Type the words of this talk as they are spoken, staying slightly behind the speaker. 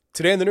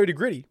Today on the Nerdy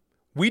Gritty,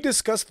 we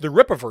discuss the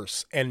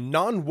Rippaverse and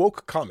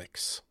non-woke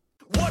comics.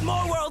 One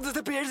more world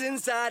disappears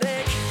inside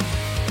it.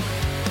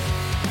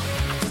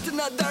 Just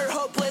another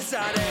hopeless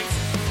addict.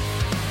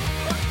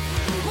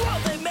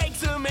 World that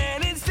makes a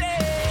man insane.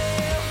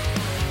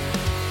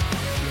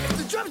 If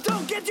the drums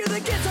don't get you,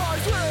 the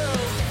guitars will.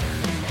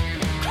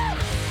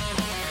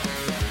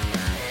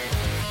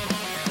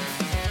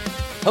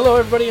 Hello,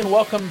 everybody, and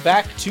welcome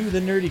back to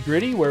the Nerdy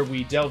Gritty, where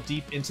we delve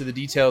deep into the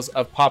details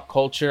of pop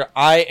culture.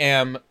 I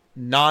am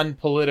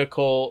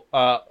non-political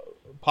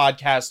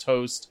podcast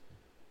host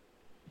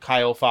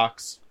Kyle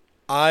Fox.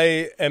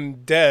 I am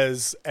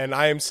Dez, and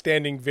I am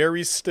standing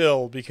very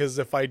still because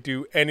if I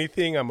do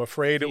anything, I'm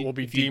afraid it will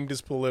be deemed as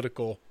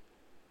political.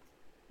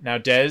 Now,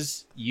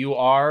 Dez, you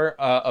are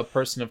a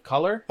person of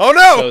color. Oh,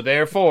 no! So,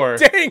 therefore,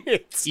 dang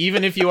it!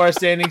 Even if you are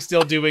standing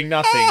still doing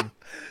nothing,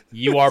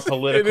 you are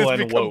political it has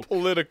and become woke.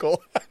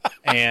 Political.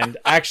 And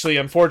actually,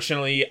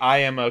 unfortunately, I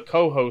am a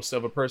co-host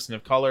of a person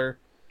of color,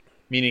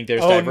 meaning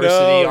there's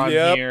diversity on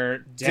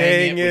here.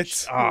 Dang it.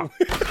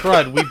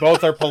 Crud, we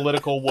both are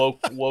political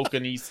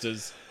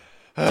wokenistas.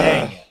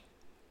 Dang it.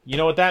 You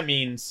know what that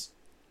means?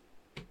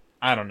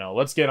 I don't know.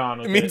 Let's get on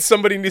with it. It means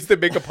somebody needs to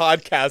make a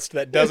podcast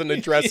that doesn't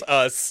address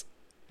us.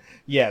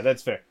 Yeah,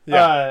 that's fair.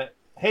 Yeah.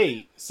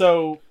 Hey,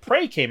 so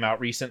Prey came out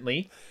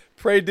recently.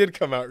 Prey did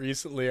come out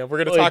recently, and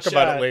we're going to talk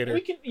about it later.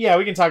 We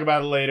can talk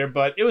about it later,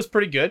 but it was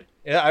pretty good.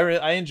 Yeah,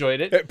 I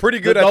enjoyed it. Pretty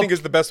good, I think,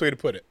 is the best way to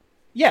put it.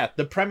 Yeah,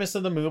 the premise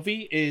of the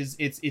movie is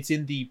it's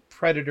in the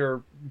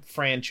Predator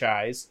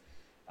franchise,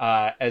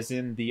 as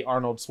in the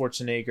Arnold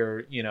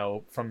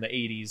Schwarzenegger, from the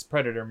 80s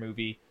Predator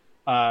movie.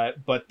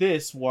 But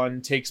this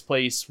one takes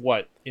place,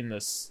 in the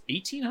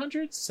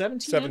 1800s?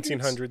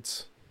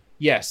 1700s?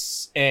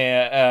 Yes.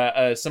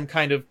 Some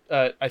kind of,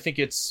 I think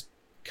it's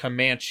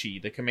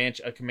Comanche, a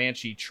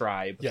Comanche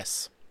tribe.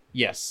 Yes.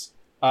 Yes.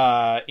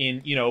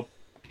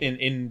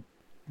 In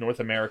North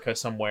America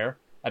somewhere.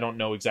 I don't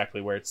know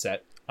exactly where it's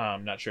set.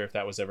 I'm not sure if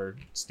that was ever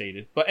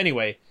stated. But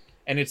anyway,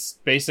 and it's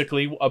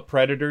basically a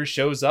predator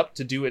shows up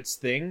to do its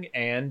thing,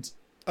 and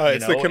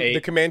the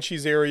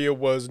Comanches area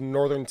was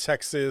northern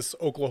Texas,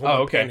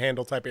 Oklahoma,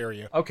 Panhandle type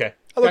area. Okay.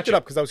 I looked it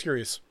up because I was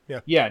curious. Yeah.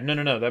 Yeah,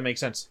 no, that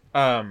makes sense.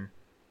 And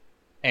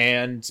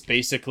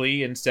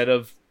basically, instead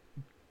of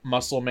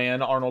Muscle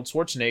Man Arnold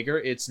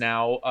Schwarzenegger, it's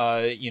now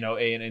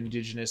an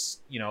indigenous,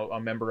 a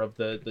member of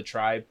the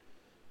tribe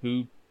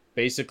who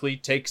basically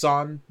takes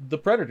on the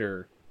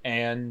predator,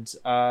 and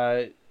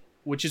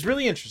which is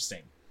really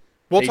interesting.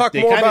 We'll talk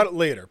more about it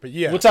later, but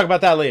yeah. We'll talk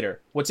about that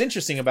later. What's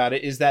interesting about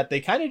it is that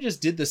they kind of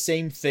just did the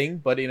same thing,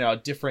 but in a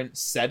different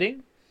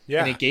setting.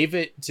 Yeah. And it gave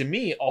it, to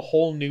me, a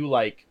whole new,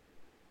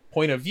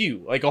 point of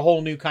view, a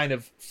whole new kind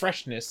of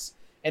freshness.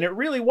 And it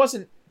really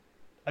wasn't,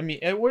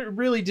 it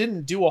really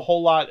didn't do a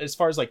whole lot as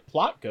far as,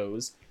 plot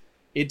goes.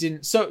 It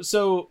didn't,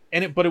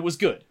 but it was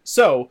good.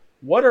 So,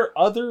 what are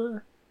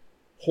other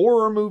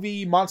horror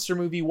movie, monster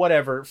movie,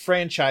 whatever,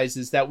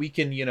 franchises that we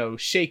can,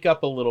 shake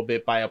up a little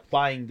bit by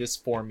applying this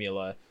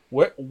formula?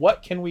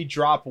 What can we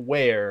drop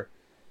where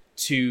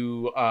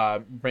to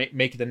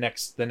make the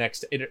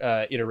next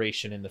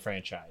iteration in the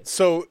franchise?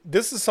 So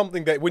this is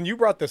something that when you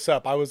brought this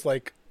up, I was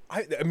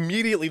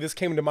immediately this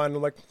came to mind.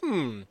 I'm like,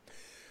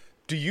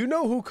 do you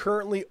know who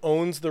currently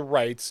owns the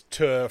rights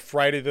to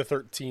Friday the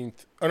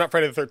 13th, or not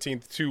Friday the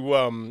 13th,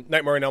 to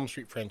Nightmare on Elm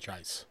Street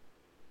franchise?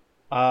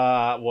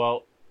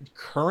 Well,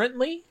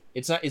 currently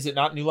it's not. Is it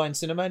not New Line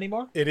Cinema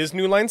anymore? It is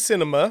New Line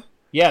Cinema.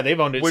 Yeah, they've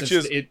owned it, which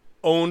is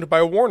owned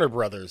by Warner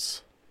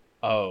Brothers.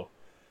 Oh.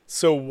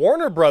 So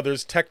Warner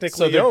Brothers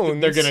technically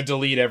owns... They're going to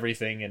delete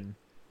everything and...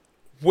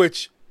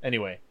 Which...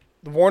 Anyway.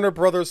 Warner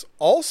Brothers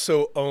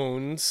also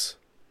owns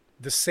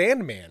The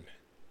Sandman.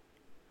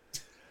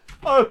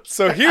 Oh.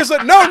 So here's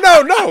what...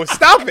 No!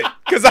 Stop it!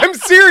 Because I'm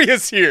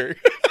serious here.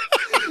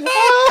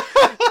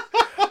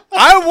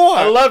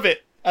 I love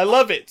it.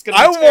 It's going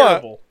to be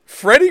terrible. Want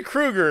Freddy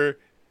Krueger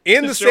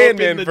in the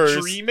Sandman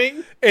verse,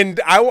 Dreaming? And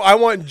I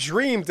want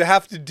Dream to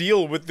have to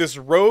deal with this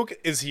rogue.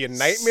 Is he a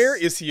nightmare?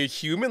 Is he a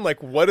human?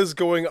 What is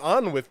going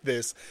on with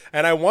this?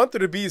 And I want there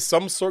to be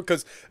some sort,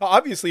 because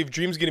obviously if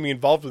Dream's going to be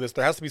involved with this,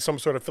 there has to be some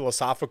sort of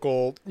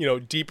philosophical,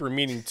 deeper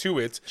meaning to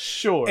it.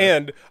 Sure.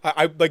 And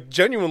I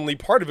genuinely,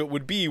 part of it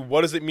would be,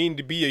 what does it mean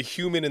to be a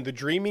human in the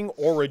dreaming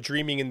or a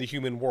dreaming in the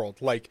human world?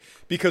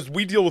 Because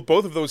we deal with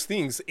both of those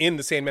things in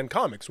the Sandman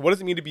comics. What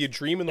does it mean to be a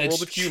dream in the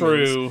world of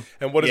humans? True.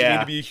 And what does it mean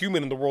to be a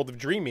human in the world of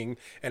dreaming?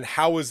 And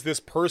how is this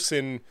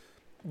person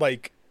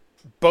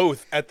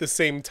both at the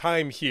same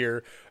time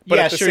here? But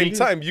at the same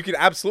time, you could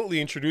absolutely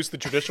introduce the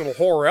traditional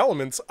horror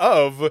elements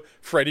of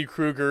Freddy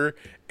Krueger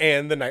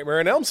and the Nightmare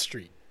on Elm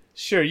Street.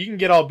 Sure, you can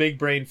get all big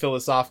brain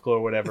philosophical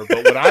or whatever,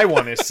 but what I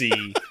want to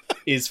see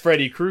is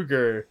Freddy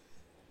Krueger.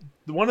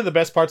 One of the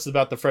best parts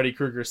about the Freddy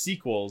Krueger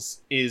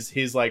sequels is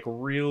his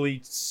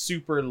really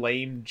super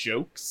lame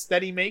jokes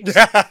that he makes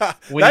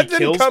when that he kills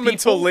didn't come people.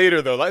 Until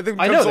later though. I think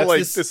it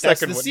comes to the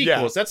second the one.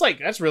 Sequels. Yeah.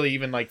 That's really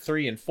even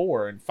 3 and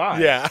 4 and 5.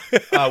 Yeah.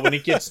 When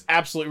it gets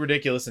absolutely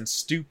ridiculous and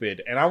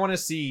stupid, and I want to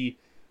see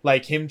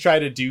him try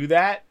to do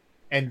that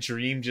and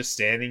Dream just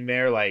standing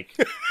there like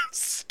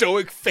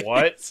stoic face.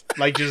 What?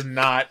 Like just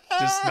not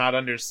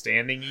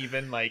understanding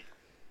even, like,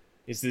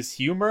 is this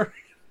humor?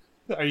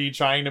 Are you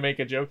trying to make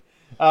a joke?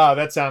 Oh,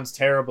 that sounds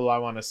terrible. I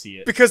want to see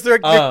it. Because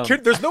there's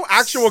no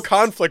actual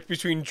conflict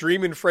between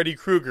Dream and Freddy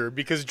Krueger,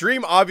 because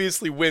Dream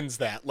obviously wins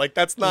that. Like,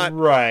 that's not...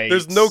 Right.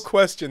 There's no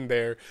question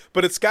there.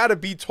 But it's got to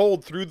be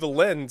told through the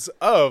lens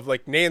of,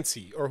 like,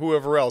 Nancy or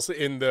whoever else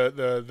in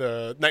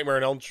the Nightmare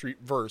on Elm Street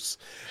verse.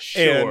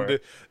 Sure. And,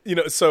 you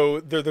know, so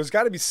there's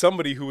got to be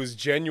somebody who is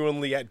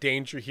genuinely at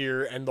danger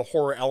here and the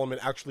horror element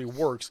actually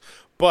works.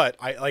 But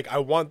I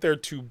want there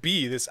to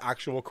be this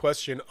actual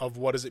question of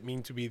what does it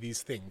mean to be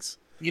these things.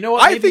 You know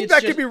what? I think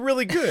that could be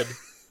really good.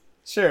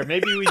 Sure,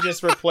 maybe we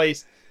just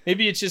replace.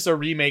 Maybe it's just a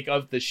remake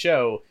of the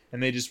show,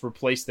 and they just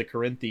replace the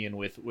Corinthian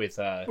with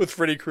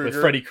Freddy Krueger.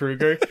 With Freddy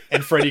Krueger,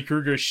 and Freddy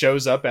Krueger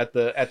shows up at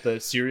the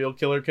serial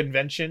killer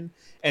convention,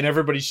 and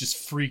everybody's just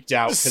freaked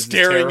out because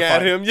staring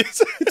at him.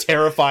 Yes.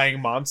 Terrifying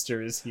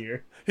monster is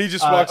here. He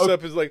just walks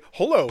up and is like,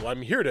 "Hello,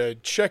 I'm here to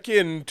check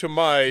in to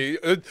my...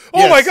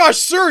 Oh my gosh,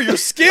 sir, your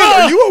skin,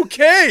 are you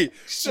okay?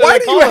 Why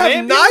do you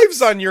have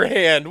knives on your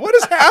hand? What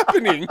is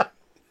happening?"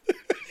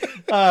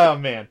 Oh,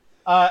 man.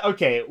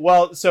 Okay,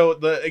 well, so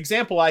the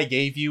example I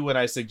gave you when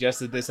I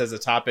suggested this as a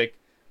topic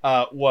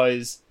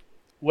was,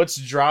 let's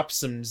drop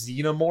some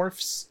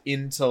xenomorphs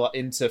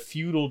into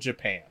feudal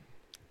Japan.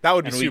 That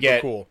would be super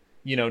cool.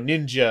 You know,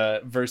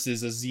 ninja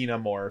versus a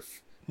xenomorph.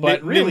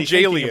 But really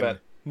Ninjalien.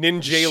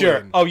 Ninjalien.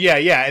 Sure. Oh,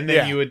 yeah. And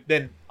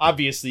then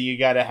obviously you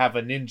got to have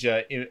a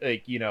ninja,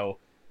 like, you know,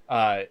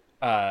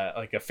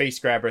 like a face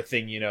grabber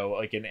thing, you know,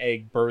 like an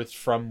egg birthed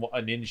from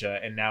a ninja,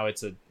 and now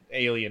it's an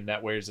alien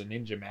that wears a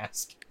ninja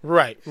mask.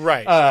 Right.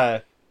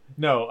 But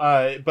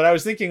I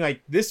was thinking,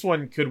 like, this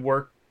one could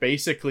work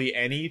basically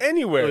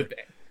anywhere.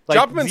 Like,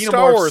 drop them in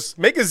Star Wars.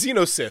 Make a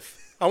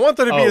Xenosith. I want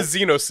there to be a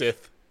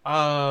Xenosith.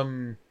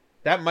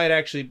 That might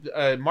actually...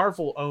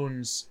 Marvel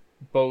owns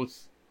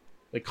both,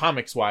 like,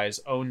 comics-wise,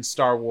 owns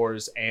Star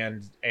Wars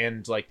and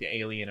like, the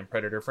Alien and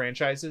Predator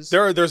franchises.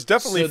 There's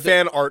definitely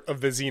fan art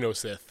of the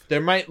Xenosith. There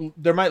might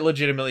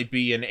legitimately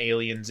be an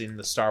Aliens in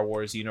the Star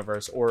Wars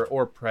universe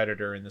or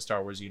Predator in the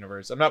Star Wars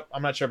universe. I'm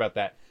not sure about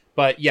that.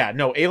 But yeah,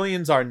 no,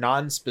 aliens are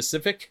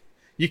non-specific.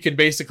 You can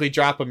basically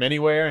drop them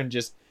anywhere and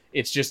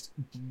it's just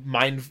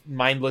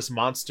mindless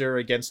monster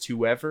against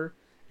whoever.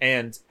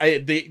 And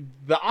the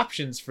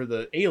options for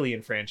the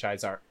Alien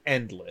franchise are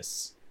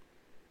endless.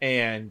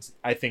 And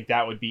I think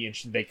that would be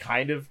interesting. They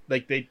kind of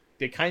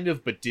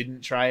but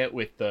didn't try it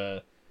with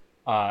the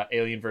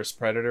Alien vs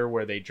Predator,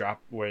 where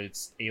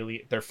it's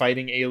alien. They're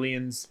fighting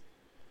aliens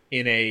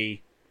in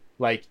a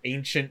like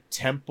ancient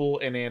temple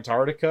in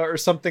Antarctica or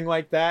something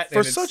like that.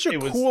 For such a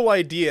cool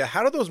idea,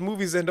 how did those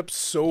movies end up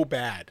so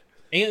bad?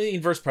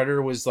 Alien vs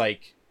Predator was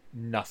like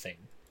nothing.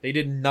 They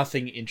did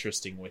nothing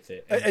interesting with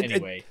it.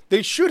 Anyway,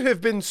 they should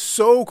have been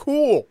so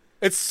cool.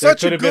 It's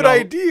such a good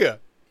idea.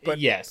 But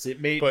yes,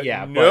 it made. But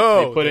yeah,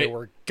 no, but they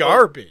were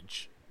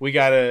garbage. We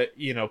gotta,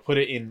 put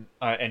it in.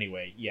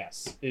 Anyway,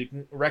 yes,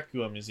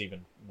 Requiem is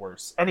even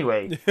worse.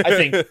 Anyway,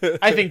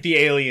 I think the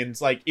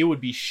aliens, like, it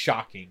would be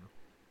shocking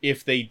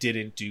if they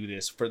didn't do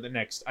this for the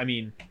next. I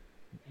mean,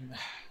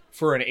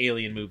 for an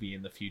Alien movie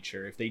in the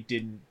future, if they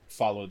didn't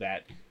follow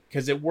that,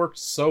 because it worked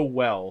so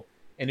well,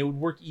 and it would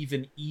work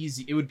even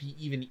easy. It would be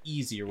even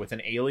easier with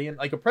an alien.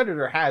 Like, a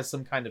Predator has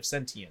some kind of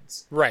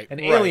sentience, right? An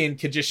alien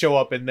could just show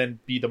up and then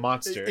be the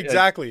monster.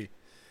 Exactly.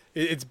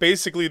 It's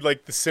basically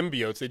like the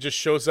symbiotes. It just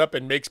shows up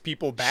and makes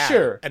people bad.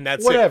 Sure. And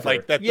that's whatever. it.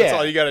 Like, that's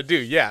all you got to do.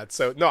 Yeah.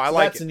 So, no, I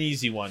like it. That's an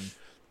easy one.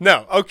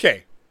 No.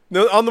 Okay.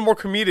 No, on the more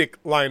comedic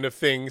line of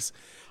things.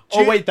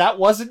 Oh, wait. That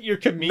wasn't your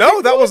comedic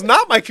No, that was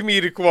not my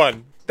comedic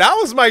one. That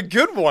was my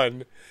good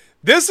one.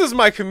 This is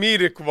my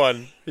comedic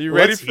one. Are you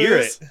ready for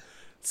this? It.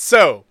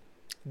 So,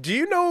 do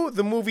you know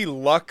the movie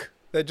Luck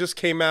that just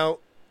came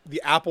out?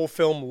 The Apple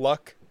film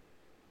Luck?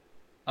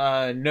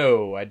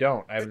 No, I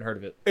don't. I haven't heard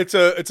of it. It's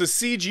a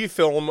CG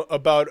film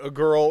about a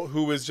girl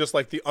who is just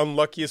like the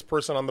unluckiest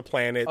person on the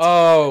planet.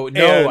 Oh,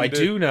 no, I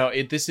do know.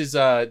 This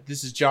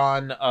is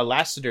John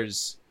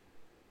Lasseter's.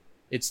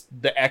 It's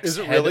the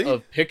ex-head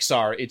of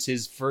Pixar. It's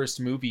his first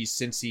movie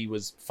since he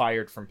was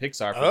fired from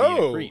Pixar for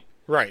being a creep.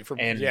 Right.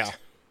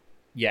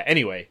 Yeah,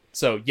 anyway.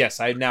 So, yes,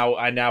 I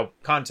now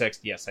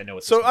context, yes, I know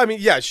it's So, I mean,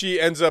 yeah, she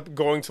ends up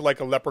going to like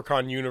a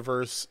Leprechaun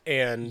universe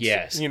and,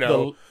 yes, you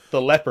know.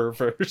 The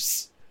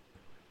Leperverse.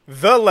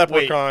 The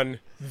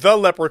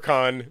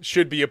Leprechaun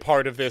should be a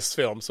part of this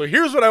film. So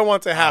here's what I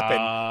want to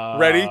happen.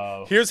 Ready?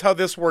 Here's how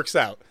this works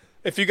out.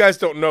 If you guys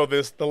don't know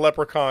this, The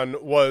Leprechaun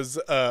was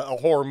a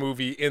horror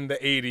movie in the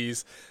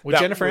 80s. With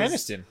Jennifer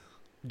Aniston.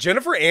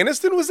 Jennifer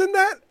Aniston was in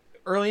that?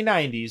 Early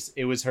 90s.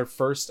 It was her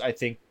first, I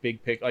think,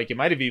 big pick. Like, it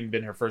might have even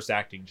been her first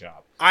acting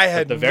job. I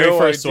had the very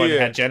first one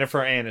had Jennifer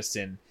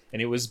Aniston,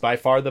 and it was by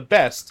far the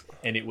best,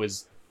 and it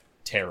was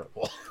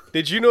terrible.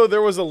 Did you know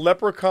there was a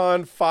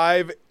Leprechaun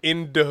 5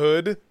 in the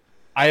Hood?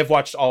 I have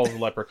watched all of the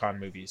Leprechaun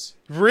movies.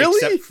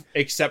 Really?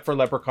 Except for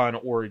Leprechaun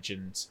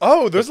Origins.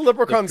 Oh, there's a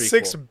Leprechaun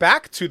 6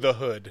 Back to the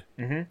Hood.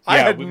 Mm-hmm. I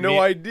had no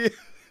idea.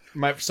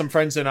 some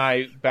friends and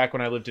I, back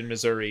when I lived in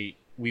Missouri,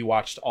 we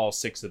watched all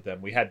 6 of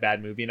them. We had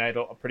bad movie night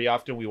pretty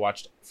often. We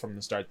watched from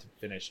the start to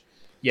finish.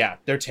 Yeah,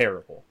 they're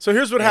terrible. So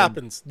here's what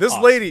happens. This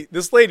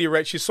lady,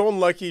 right? She's so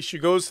unlucky. She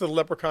goes to the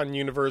Leprechaun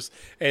universe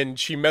and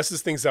she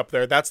messes things up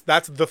there. That's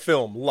the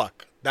film,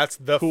 Luck. That's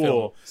the film.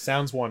 Cool.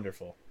 Sounds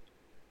wonderful.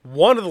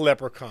 One of the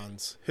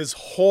leprechauns, his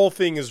whole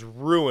thing is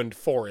ruined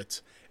for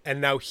it, and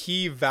now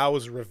he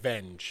vows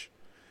revenge.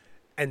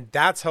 And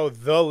that's how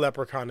the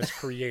Leprechaun is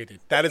created.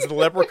 That is the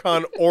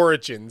Leprechaun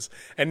Origins.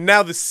 And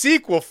now the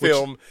sequel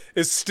film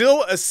is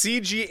still a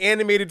CG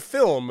animated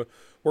film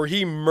where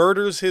he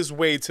murders his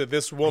way to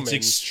this woman. It's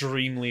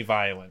extremely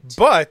violent.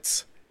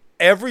 But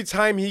every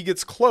time he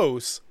gets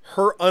close,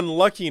 her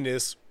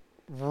unluckiness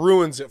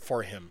ruins it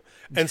for him.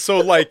 And so,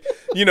 like,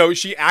 you know,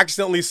 she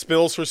accidentally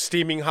spills her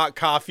steaming hot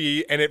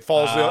coffee and it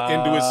falls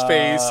into his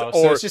face.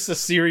 So it's just a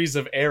series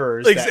of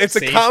errors. It's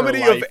a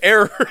comedy of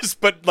errors,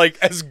 but like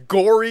as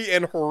gory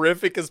and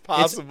horrific as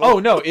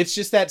possible. It's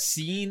just that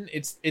scene.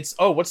 It's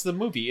what's the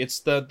movie? It's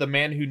the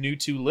Man Who Knew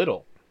Too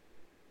Little.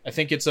 I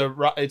think it's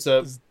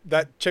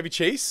that Chevy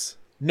Chase?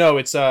 No,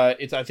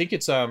 I think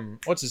it's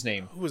what's his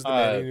name? Who was the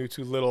man who knew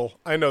too little?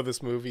 I know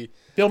this movie.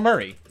 Bill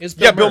Murray.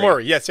 Bill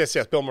Murray. Yes,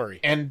 Bill Murray.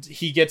 And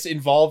he gets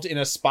involved in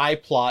a spy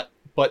plot,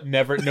 but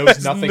never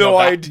knows nothing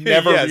about it.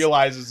 Never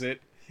realizes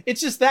it. It's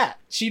just that.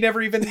 She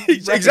never even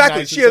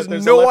exactly. She has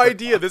no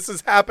idea this is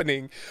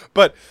happening.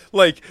 But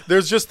like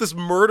there's just this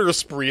murder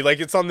spree, like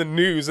it's on the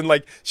news, and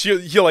like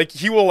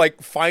he will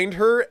like find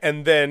her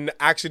and then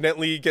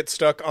accidentally get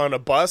stuck on a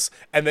bus,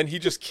 and then he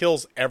just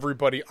kills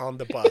everybody on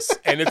the bus.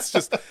 And it's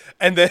just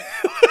and then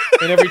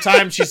and every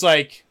time she's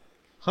like,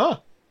 huh.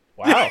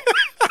 Wow.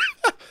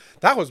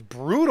 That was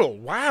brutal.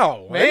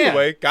 Wow. Man.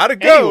 Anyway, gotta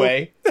go.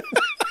 Anyway.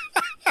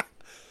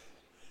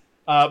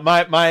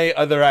 My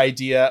other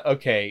idea,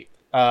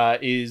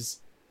 is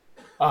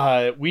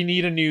we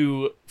need a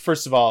new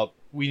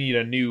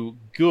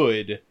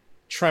good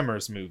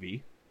Tremors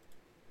movie.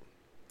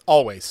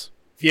 Always.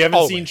 If you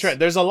haven't seen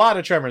there's a lot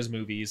of Tremors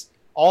movies,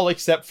 all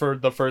except for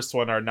the first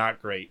one are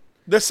not great.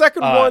 The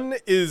second one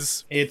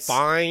is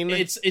fine.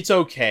 It's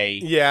okay.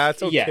 Yeah,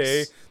 it's okay.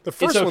 Yes. The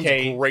first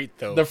one's great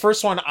though. The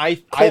first one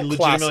I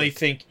legitimately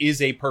think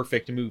is a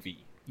perfect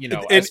movie. You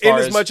know, in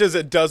as much as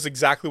it does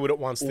exactly what it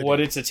wants to do. What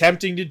it's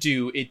attempting to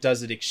do, it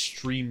does it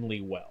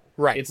extremely well.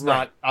 Right. It's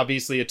not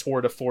obviously a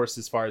tour de force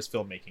as far as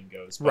filmmaking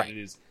goes, but it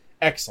is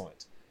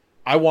excellent.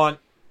 I want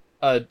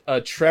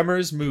a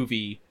Tremors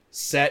movie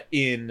set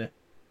in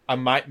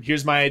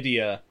here's my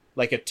idea,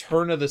 like a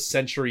turn of the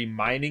century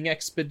mining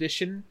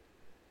expedition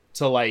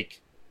to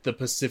like the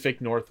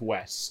Pacific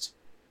Northwest.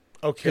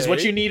 Okay. Because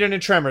what you need in a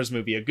Tremors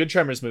movie, a good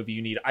Tremors movie,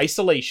 you need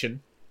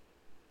isolation,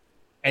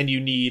 and you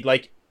need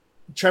like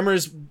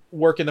Tremors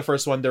work in the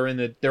first one.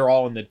 They're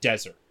all in the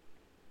desert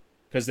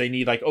because they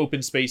need like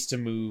open space to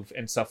move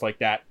and stuff like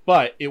that.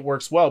 But it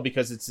works well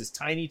because it's this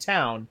tiny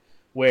town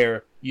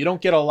where you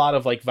don't get a lot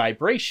of like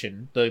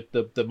vibration.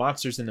 The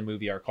monsters in the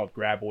movie are called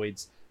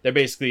graboids. They're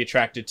basically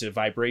attracted to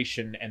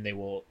vibration and they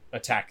will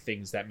attack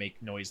things that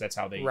make noise. That's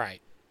how they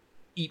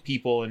eat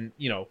people and,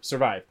 you know,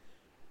 survive.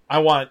 I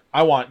want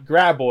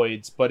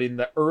graboids, but in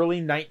the early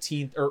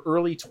 19th or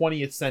early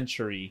 20th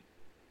century,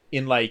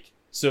 in like,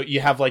 so you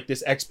have like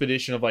this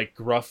expedition of like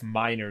gruff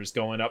miners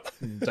going up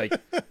and like,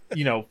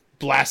 you know,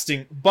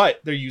 blasting, but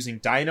they're using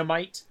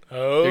dynamite.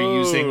 They're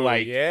using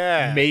like,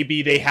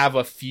 maybe they have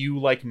a few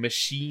like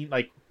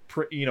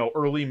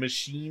early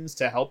machines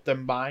to help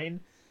them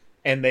mine,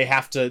 and they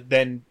have to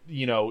then,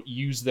 you know,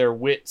 use their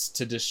wits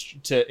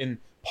to and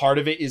part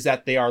of it is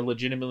that they are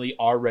legitimately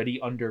already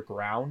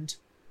underground,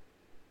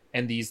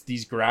 and these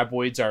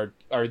graboids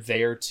are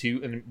there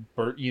too, and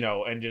you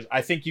know, and just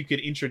I think you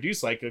could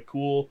introduce like a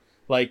cool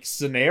like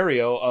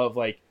scenario of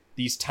like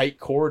these tight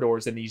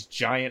corridors and these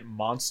giant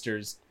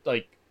monsters.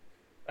 Like,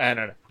 I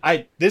don't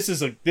know. This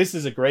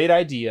is a great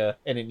idea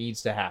and it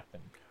needs to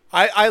happen.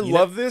 I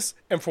love this,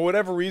 and for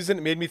whatever reason,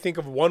 it made me think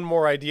of one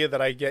more idea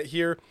that I get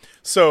here.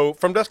 So,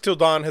 From Dusk Till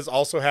Dawn has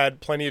also had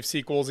plenty of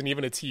sequels and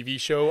even a TV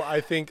show,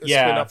 I think, a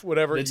spin-off,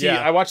 whatever.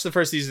 I watched the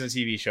first season of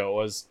the TV show. It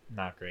was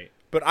not great.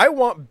 But I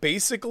want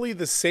basically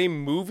the same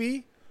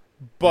movie,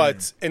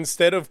 but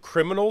instead of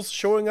criminals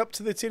showing up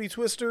to the titty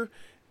twister,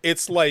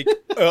 it's like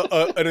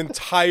an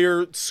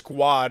entire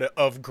squad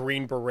of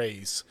Green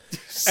Berets.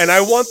 And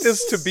I want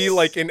this to be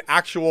like an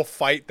actual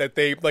fight that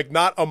they, like,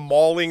 not a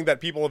mauling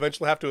that people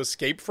eventually have to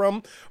escape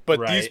from,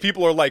 but these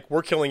people are like,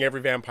 we're killing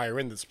every vampire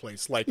in this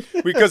place. Like,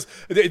 because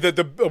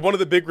the one of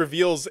the big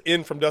reveals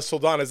in From Dusk Till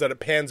Dawn is that it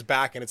pans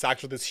back and it's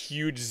actually this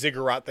huge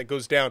ziggurat that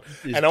goes down.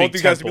 And I want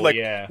these guys to be like,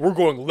 we're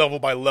going level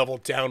by level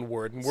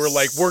downward, and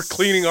we're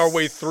cleaning our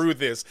way through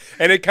this.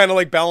 And it kind of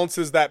like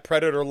balances that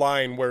Predator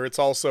line where it's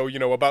also, you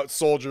know, about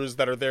soldiers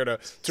that are there to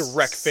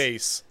wreck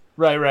face.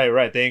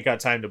 Right. They ain't got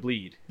time to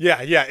bleed.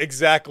 Yeah,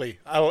 exactly.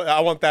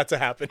 I want that to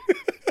happen.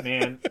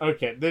 Man,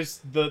 okay.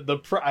 There's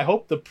I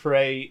hope the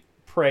prey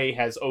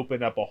has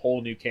opened up a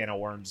whole new can of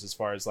worms as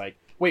far as like,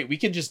 wait, we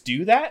can just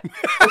do that?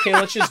 Okay,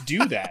 let's just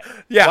do that.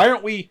 Yeah.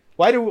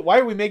 Why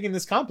are we making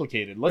this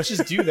complicated? Let's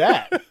just do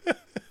that.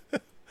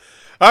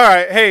 All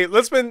right, hey,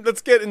 let's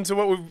get into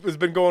what has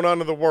been going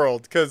on in the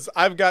world, because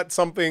I've got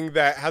something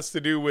that has to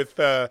do with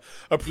a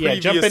previous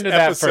jump into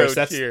episode that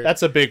first. here.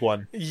 That's a big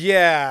one.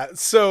 Yeah,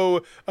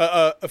 so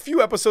a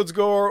few episodes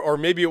ago, or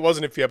maybe it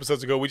wasn't a few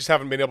episodes ago, we just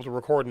haven't been able to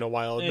record in a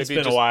while. It's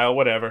been a while,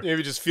 whatever.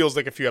 Maybe it just feels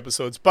like a few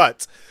episodes,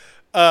 but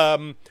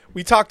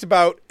we talked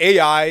about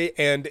AI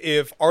and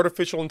if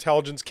artificial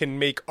intelligence can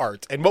make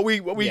art, and what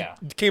we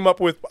came up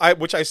with,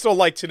 which I still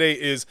like today,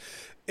 is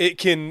it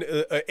can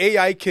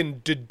AI can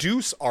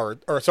produce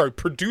art,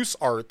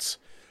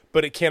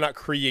 but it cannot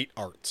create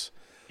art.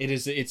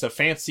 It's a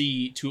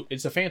fancy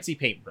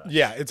paintbrush.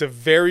 Yeah, it's a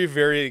very,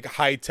 very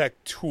high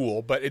tech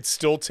tool, but it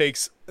still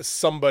takes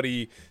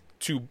somebody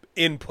to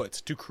input,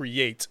 to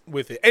create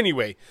with it.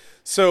 Anyway,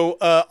 so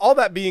all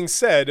that being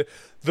said,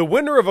 the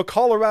winner of a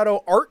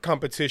Colorado art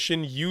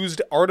competition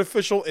used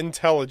artificial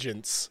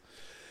intelligence.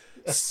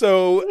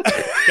 So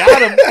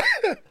got him.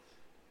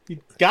 You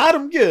got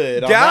him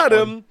good. Got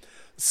him.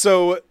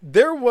 So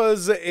there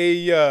was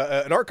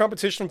an art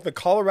competition from the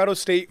Colorado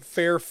State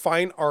Fair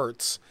Fine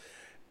Arts,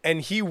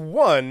 and he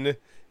won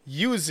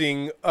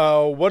using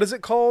what is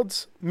it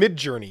called?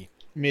 Midjourney.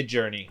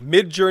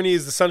 Midjourney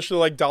is essentially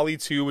like DALL-E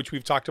 2, which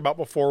we've talked about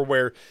before,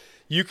 where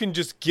you can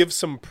just give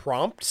some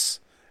prompts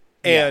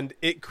and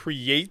it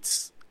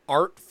creates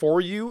art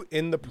for you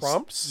in the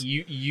prompts.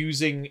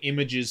 Using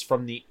images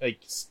from the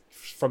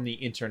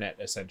internet,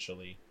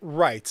 essentially.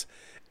 Right.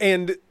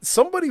 And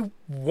somebody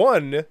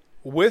won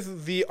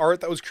with the art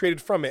that was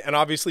created from it, and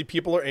obviously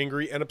people are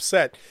angry and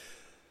upset.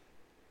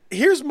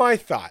 Here's my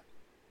thought.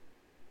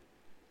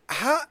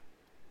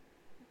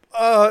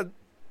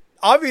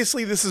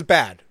 Obviously this is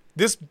bad.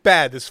 This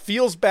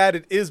feels bad.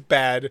 It is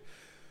bad.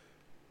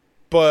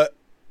 But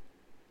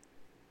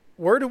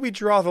where do we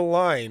draw the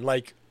line?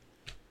 Like,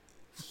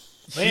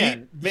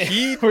 we're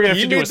gonna have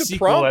to do a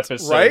sequel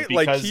episode, right?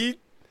 Because,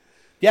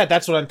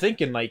 that's what I'm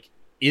thinking. Like,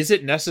 is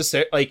it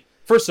necessary? Like,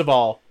 first of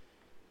all,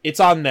 it's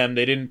on them.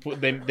 They didn't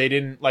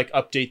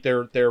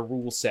update their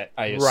rule set,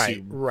 I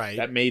assume. Right.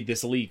 That made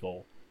this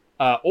legal.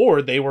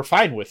 Or they were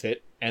fine with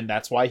it, and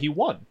that's why he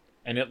won.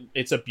 And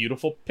it's a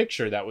beautiful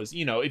picture that was,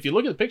 if you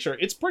look at the picture,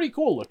 it's pretty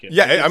cool looking.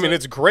 Yeah,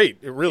 it's great.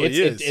 It really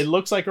is. It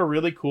looks like a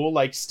really cool,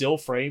 still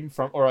frame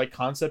or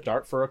concept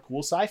art for a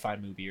cool sci-fi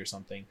movie or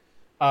something.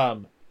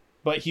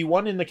 But he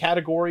won in the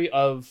category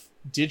of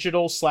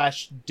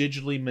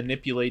digital/digitally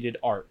manipulated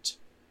art.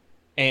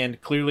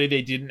 And clearly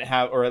they didn't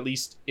have, or at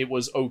least it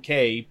was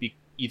okay,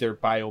 either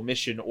by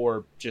omission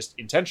or just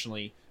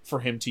intentionally, for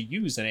him to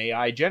use an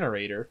AI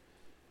generator.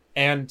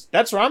 And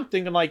that's where I'm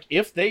thinking,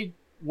 if they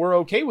were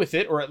okay with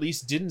it, or at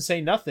least didn't say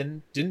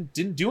nothing,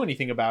 didn't do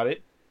anything about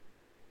it,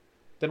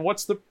 then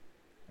what's the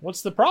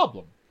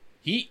problem?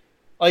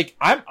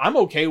 I'm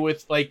okay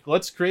with,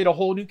 let's create a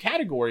whole new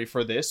category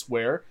for this,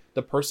 where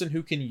the person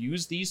who can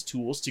use these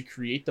tools to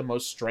create the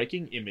most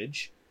striking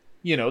image,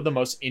 the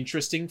most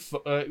interesting,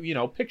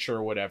 picture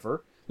or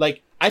whatever.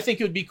 I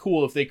think it would be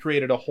cool if they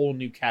created a whole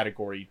new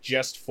category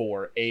just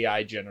for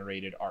AI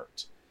generated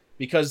art,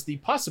 because the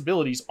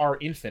possibilities are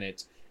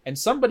infinite, and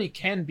somebody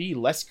can be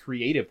less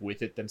creative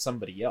with it than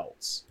somebody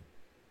else.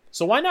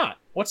 So why not?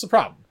 What's the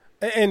problem?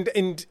 And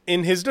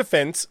in his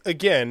defense,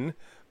 again,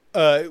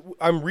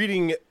 I'm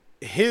reading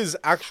his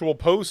actual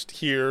post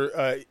here.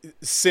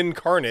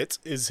 Sincarnate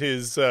is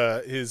his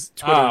Twitter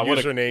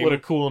username. What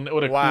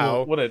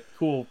a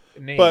cool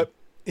name. But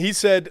he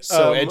said,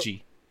 so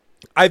edgy.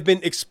 I've been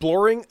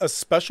exploring a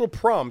special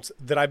prompt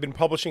that I've been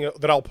publishing,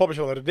 that I'll publish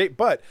at a later date,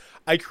 but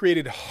I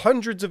created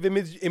hundreds of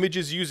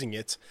images using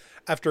it.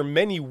 After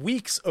many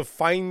weeks of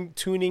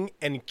fine-tuning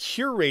and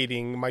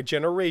curating my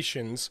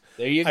generations,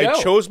 there you go. I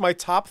chose my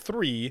top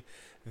 3.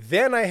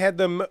 Then I had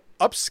them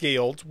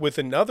upscaled with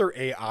another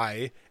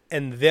AI,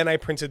 and then I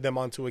printed them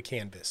onto a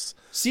canvas.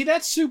 See,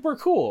 that's super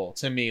cool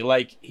to me.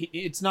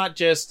 It's not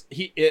just...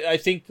 I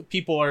think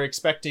people are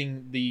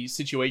expecting the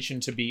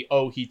situation to be,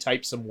 he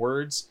typed some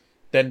words,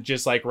 then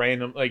just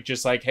random,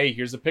 hey,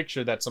 here's a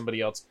picture that somebody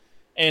else...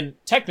 And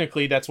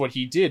technically that's what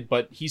he did,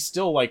 but he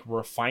still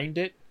refined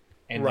it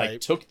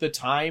and took the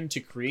time to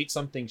create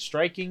something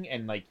striking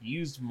and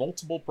used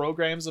multiple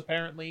programs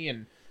apparently.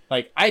 And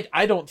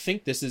I don't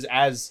think this is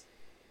as...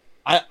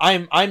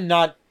 I'm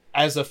not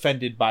as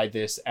offended by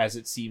this as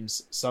it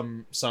seems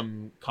some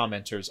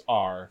commenters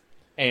are,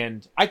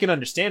 and I can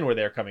understand where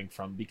they're coming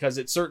from, because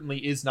it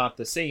certainly is not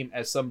the same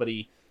as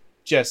somebody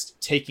just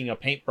taking a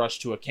paintbrush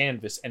to a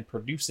canvas and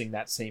producing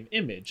that same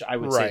image. I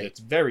would say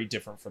that's very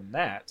different from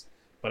that.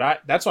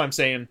 But that's why I'm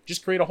saying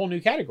just create a whole new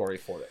category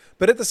for it.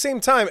 But at the same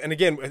time, and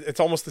again,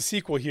 it's almost the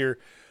sequel here,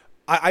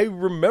 I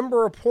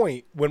remember a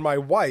point when my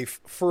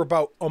wife, for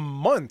about a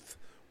month,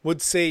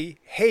 would say,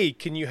 hey,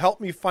 can you help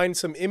me find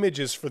some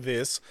images for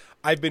this?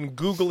 I've been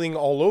Googling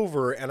all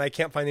over and I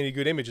can't find any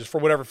good images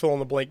for whatever fill in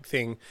the blank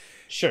thing.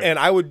 Sure. And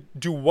I would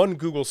do one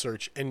Google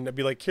search and I'd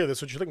be like, here, this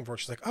is what you're looking for.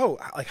 She's like, oh,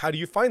 how do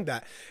you find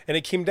that? And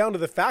it came down to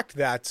the fact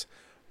that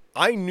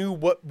I knew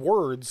what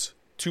words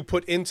to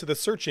put into the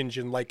search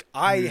engine.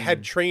 I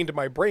had trained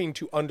my brain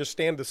to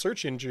understand the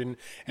search engine,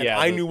 and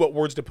I knew what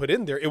words to put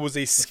in there. It was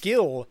a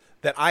skill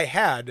that I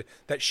had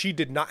that she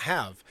did not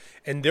have.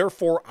 And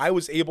therefore, I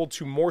was able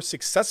to more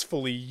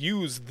successfully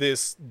use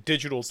this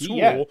digital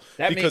tool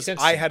because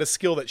I had a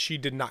skill that she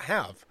did not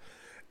have.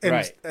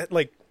 And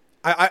like,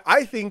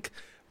 I think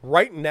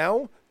right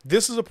now,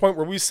 this is a point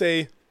where we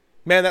say,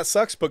 man, that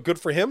sucks, but good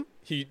for him.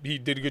 He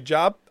did a good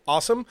job.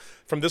 Awesome.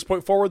 From this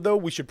point forward, though,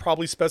 we should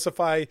probably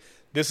specify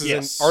this is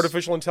an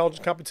artificial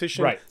intelligence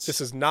competition. Right.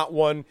 This is not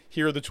one.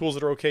 Here are the tools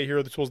that are okay. Here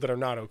are the tools that are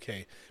not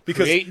okay.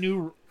 Because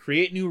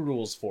create new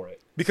rules for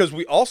it. Because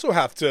we also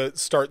have to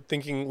start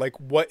thinking, like,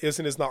 what is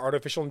and is not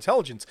artificial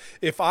intelligence.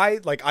 If I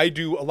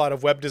do a lot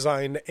of web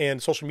design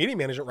and social media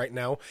management right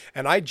now,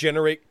 and I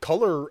generate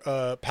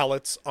color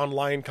palettes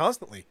online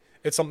constantly.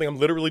 It's something I'm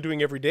literally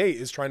doing every day,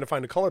 is trying to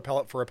find a color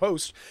palette for a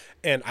post.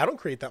 And I don't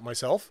create that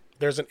myself.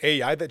 There's an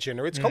AI that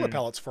generates color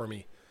palettes for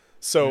me.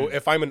 So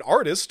if I'm an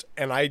artist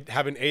and I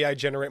have an AI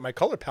generate my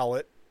color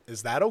palette,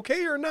 is that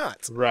okay or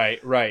not?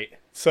 Right.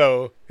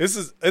 So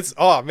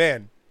oh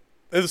man,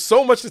 there's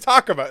so much to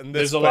talk about in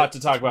this. There's a lot to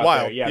talk about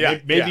there. Yeah,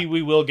 maybe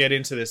we will get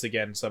into this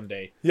again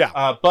someday.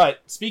 Yeah. But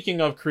speaking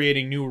of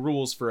creating new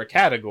rules for a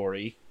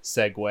category,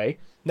 segue.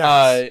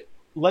 Nice.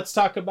 Let's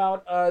talk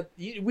about,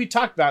 we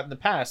talked about in the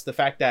past, the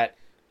fact that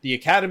the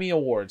Academy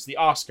Awards, the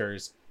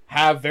Oscars,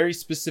 have very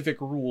specific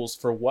rules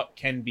for what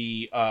can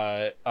be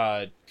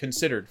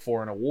considered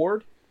for an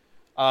award,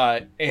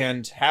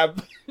 and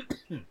have,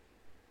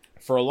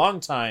 for a long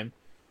time,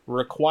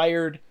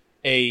 required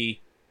I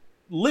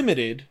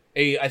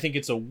think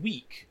it's a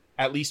week,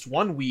 at least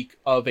 1 week,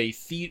 of a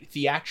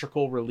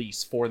theatrical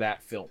release for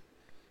that film.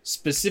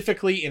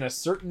 Specifically in a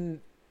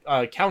certain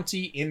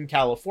county in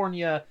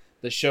California.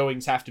 The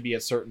showings have to be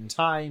at certain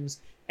times.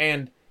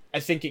 And I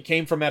think it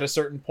came from at a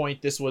certain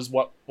point, this was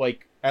what,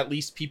 like, at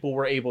least people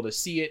were able to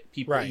see it.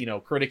 People,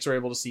 critics are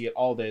able to see it,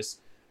 all this,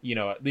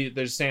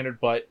 there's standard,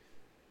 but,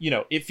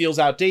 it feels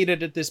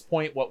outdated at this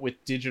point, what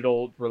with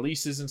digital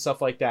releases and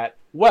stuff like that.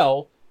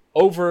 Well,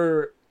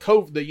 over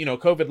COVID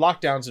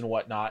lockdowns and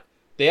whatnot,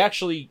 they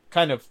actually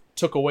kind of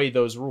took away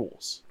those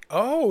rules.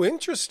 Oh,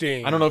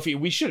 interesting. I don't know if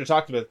we should have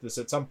talked about this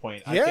at some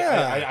point.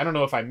 Yeah. I don't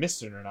know if I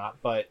missed it or not,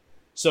 but...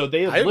 So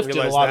they lifted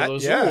a lot of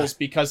those rules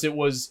because it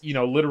was,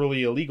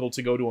 literally illegal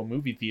to go to a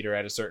movie theater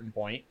at a certain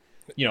point,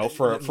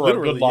 for a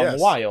good long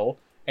while.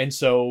 And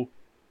so,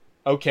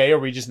 okay, are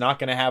we just not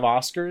going to have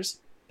Oscars?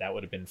 That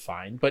would have been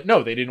fine. But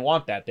no, they didn't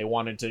want that. They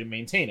wanted to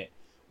maintain it.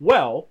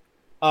 Well,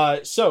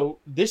 so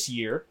this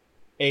year,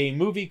 a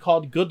movie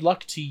called Good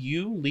Luck to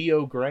You,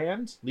 Leo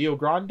Grande,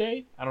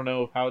 I don't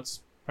know how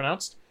it's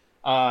pronounced,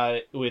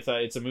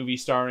 it's a movie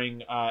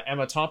starring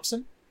Emma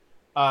Thompson,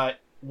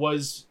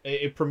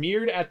 it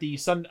premiered at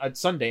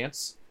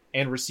Sundance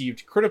and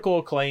received critical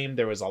acclaim.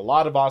 There was a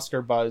lot of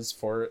Oscar buzz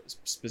for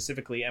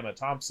specifically Emma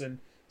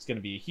Thompson. It's going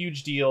to be a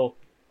huge deal.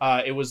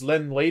 It was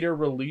then later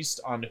released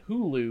on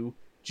Hulu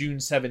June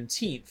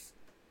 17th,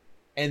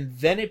 and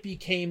then it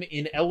became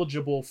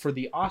ineligible for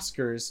the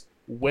Oscars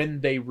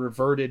when they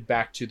reverted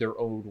back to their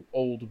old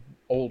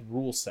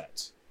rule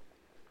set.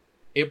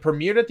 It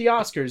premiered at the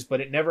Oscars,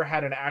 but it never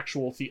had an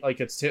actual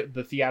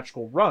the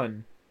theatrical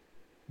run.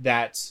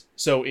 It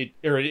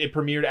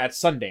premiered at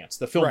Sundance,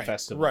 the film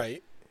festival,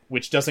 right?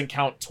 Which doesn't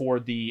count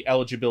toward the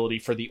eligibility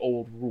for the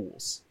old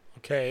rules.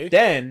 Okay.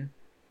 Then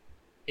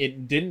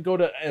it didn't go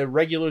to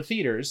regular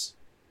theaters.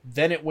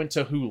 Then it went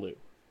to Hulu,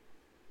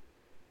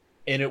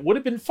 and it would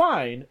have been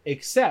fine,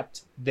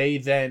 except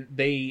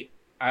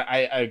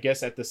I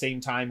guess at the same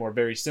time or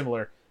very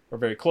similar or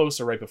very close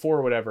or right before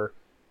or whatever,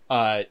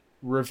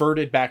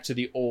 reverted back to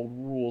the old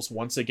rules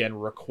once again,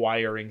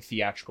 requiring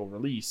theatrical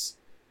release.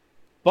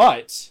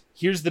 But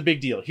here's the big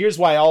deal. Here's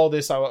why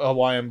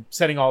why I'm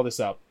setting all this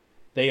up.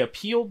 They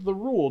appealed the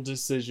rule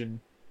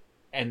decision,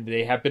 and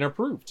they have been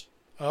approved.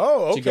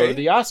 Oh, okay. To go to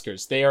the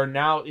Oscars.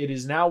 It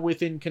is now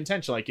within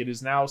contention. Like, it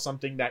is now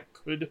something that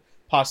could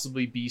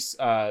possibly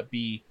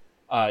be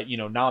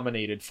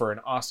nominated for an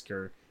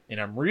Oscar.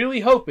 And I'm really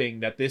hoping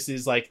that this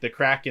is like the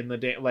crack in the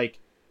day. Like,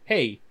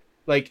 hey,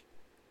 like,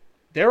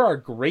 there are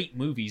great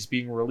movies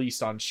being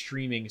released on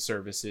streaming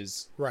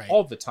services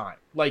all the time.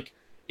 Like,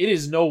 it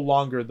is no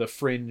longer the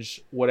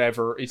fringe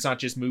whatever. It's not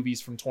just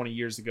movies from 20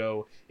 years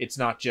ago. It's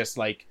not just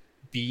like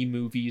B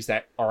movies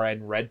that are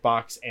in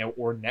Redbox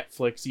or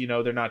Netflix.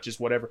 They're not just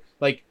whatever.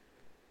 Like,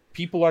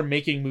 people are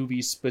making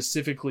movies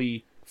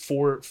specifically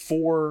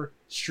for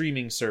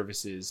streaming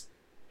services.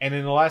 And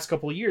in the last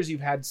couple of years,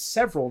 you've had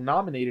several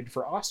nominated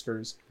for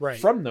Oscars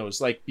from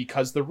those, like,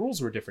 because the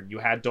rules were different. You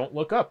had Don't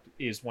Look Up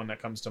is one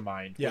that comes to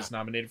mind. Yeah. Was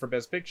nominated for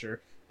Best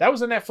Picture. That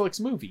was a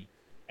Netflix movie.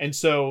 And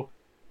so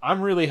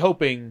I'm really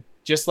hoping,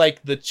 just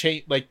like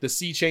the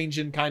sea change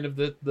in kind of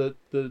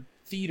the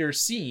theater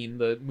scene,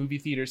 the movie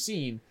theater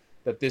scene,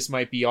 that this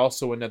might be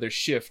also another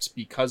shift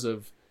because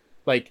of,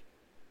 like,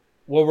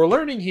 what we're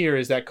learning here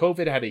is that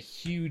COVID had a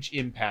huge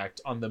impact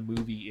on the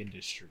movie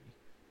industry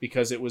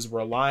because it was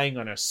relying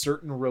on a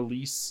certain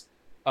release,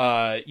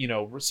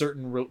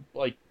 release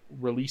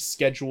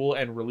schedule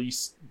and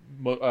release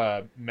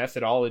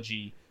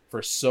methodology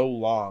for so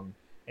long.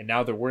 And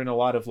now that we're in a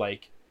lot of,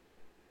 like,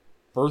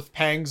 birth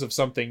pangs of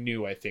something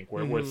new, I think,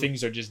 where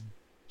things are just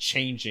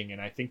changing,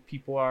 and I think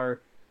people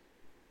are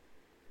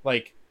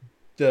like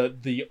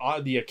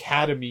the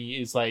Academy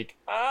is like,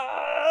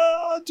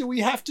 do we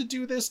have to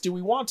do this? Do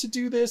we want to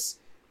do this?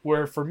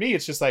 Where for me,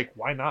 it's just like,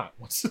 why not?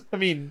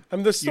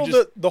 There's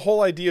still the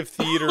whole idea of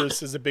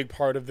theaters is a big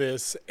part of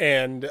this,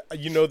 and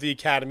the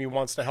Academy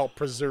wants to help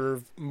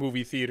preserve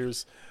movie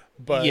theaters,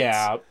 but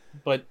yeah,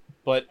 but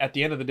at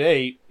the end of the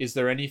day, is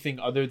there anything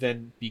other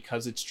than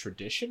because it's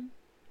tradition?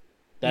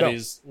 That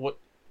is what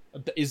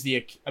is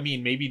the. I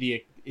mean,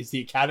 maybe is the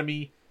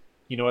Academy.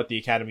 You know what? The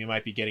Academy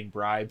might be getting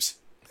bribes.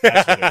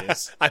 That's what it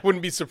is. I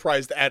wouldn't be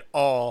surprised at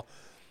all.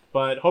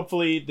 But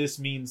hopefully, this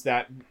means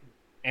that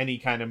any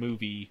kind of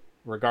movie,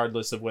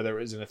 regardless of whether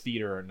it was in a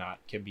theater or not,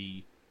 can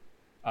be,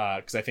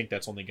 because I think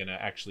that's only going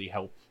to actually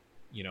help.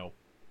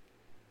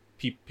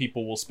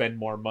 People will spend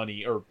more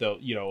money, or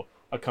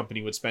a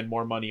company would spend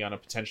more money on a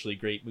potentially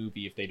great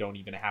movie if they don't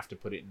even have to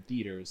put it in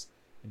theaters,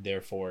 and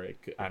therefore,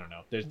 I don't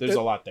know. There's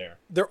a lot there.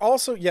 There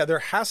also, there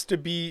has to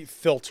be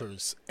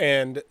filters,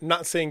 and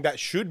not saying that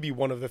should be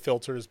one of the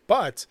filters,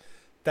 but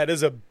that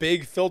is a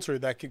big filter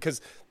because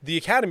the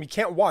Academy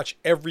can't watch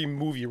every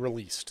movie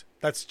released.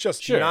 That's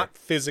just not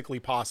physically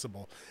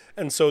possible.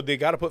 And so they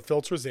got to put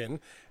filters in,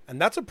 and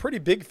that's a pretty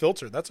big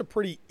filter. That's a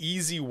pretty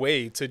easy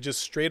way to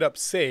just straight up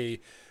say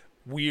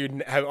we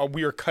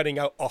are cutting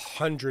out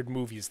 100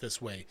 movies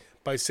this way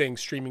by saying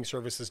streaming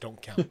services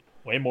don't count.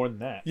 Way more than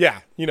that.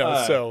 Yeah,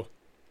 so.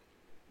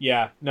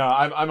 Yeah, no,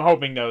 I'm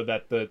hoping though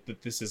that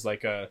this is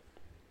like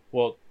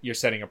you're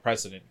setting a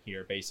precedent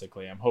here.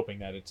 Basically, I'm hoping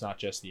that it's not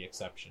just the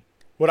exception.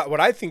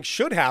 What I think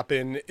should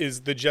happen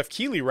is the Jeff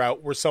Keighley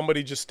route, where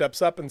somebody just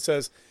steps up and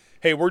says,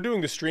 "Hey, we're doing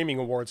the streaming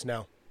awards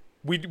now.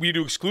 We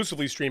do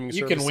exclusively streaming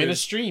services. You can win a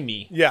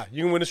streamy. Yeah,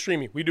 you can win a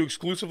streamy. We do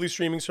exclusively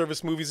streaming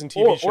service movies and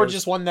TV shows. Or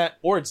just one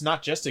or it's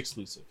not just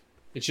exclusive.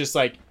 It's just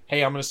like,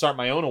 hey, I'm going to start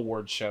my own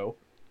award show.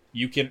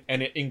 You can,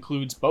 and it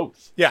includes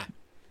both. Yeah.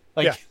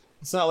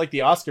 It's not like the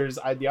Oscars.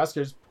 The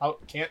Oscars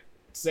can't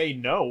say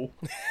no.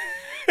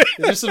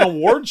 It's just an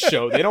award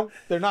show.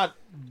 They're not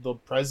the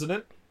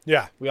president.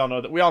 Yeah. We all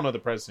know the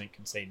president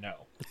can say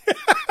no.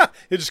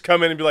 He'll just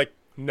come in and be like,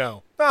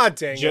 no. Ah,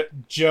 dang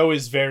it. Joe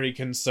is very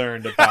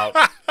concerned about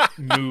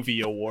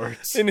movie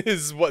awards. In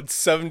his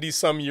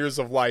 70-some years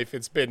of life,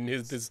 it's been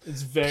his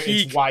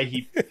peak.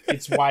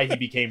 It's why he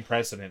became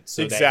president,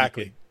 so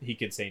exactly. that he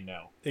could say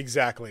no.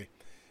 Exactly.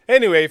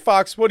 Anyway,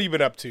 Fox, what have you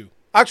been up to?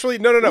 Actually,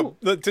 no.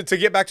 To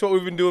get back to what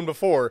we've been doing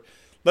before,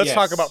 let's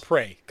talk about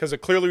Prey, because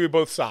clearly we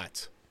both saw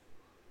it.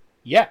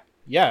 Yeah.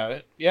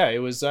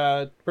 It was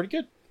pretty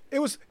good. It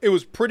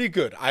was pretty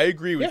good. I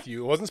agree with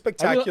you. It wasn't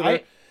spectacular.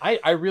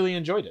 I really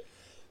enjoyed it.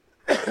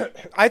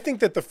 I think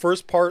that the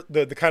first part,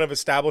 the kind of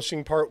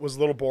establishing part, was a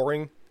little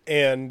boring,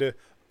 and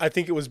I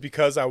think it was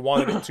because I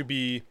wanted it to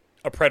be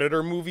a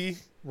Predator movie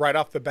right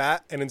off the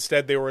bat, and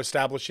instead they were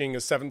establishing a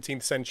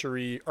 17th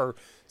century or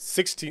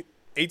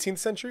 18th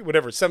century,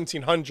 whatever,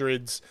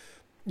 1700s,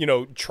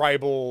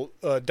 tribal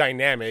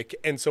dynamic,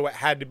 and so it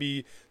had to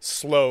be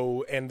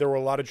slow, and there were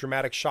a lot of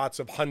dramatic shots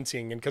of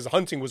hunting, and because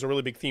hunting was a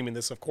really big theme in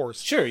this, of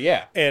course. Sure,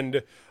 yeah.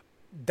 And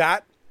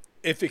that,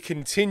 if it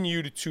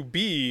continued to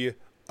be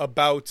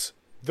about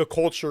the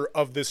culture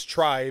of this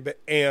tribe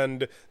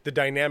and the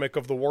dynamic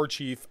of the war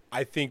chief,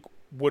 I think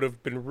would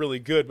have been really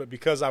good. But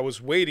because I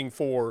was waiting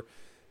for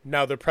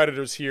now the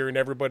Predator's here and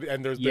everybody,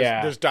 and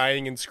there's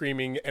dying and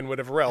screaming and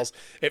whatever else,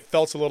 it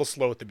felt a little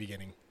slow at the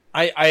beginning.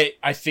 I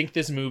think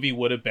this movie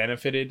would have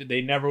benefited.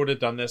 They never would have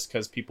done this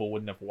because people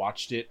wouldn't have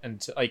watched it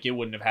until, like, it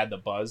wouldn't have had the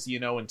buzz,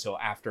 until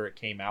after it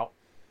came out.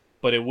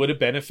 But it would have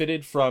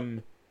benefited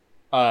from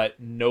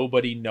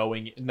nobody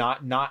knowing,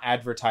 not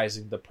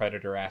advertising the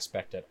Predator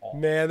aspect at all.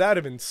 Man, that'd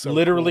have been so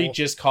literally cool.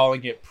 Just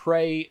calling it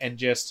Prey and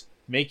just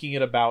making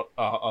it about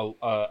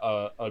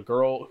a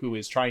girl who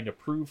is trying to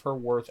prove her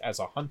worth as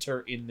a hunter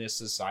in this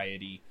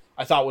society.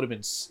 I thought would have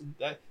been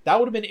that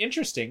would have been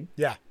interesting.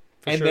 Yeah.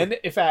 And sure. Then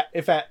if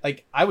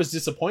I was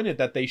disappointed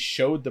that they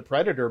showed the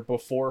Predator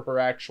before her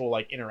actual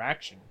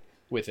interaction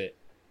with it,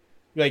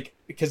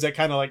 because that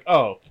kind of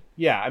oh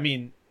yeah, I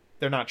mean,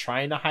 they're not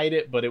trying to hide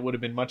it, but it would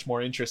have been much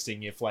more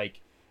interesting if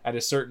at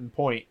a certain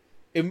point,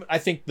 I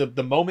think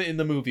the moment in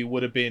the movie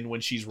would have been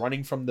when she's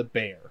running from the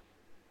bear,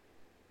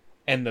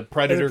 and the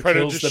Predator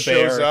kills the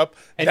bear, shows up,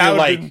 and that you're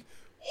like,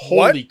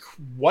 holy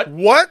what?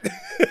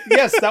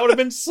 Yes, that would have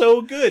been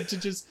so good to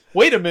just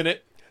wait a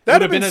minute. That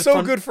would have been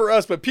so good for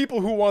us, but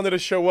people who wanted to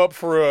show up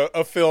for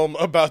a film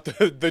about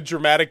the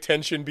dramatic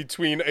tension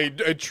between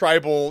a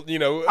tribal,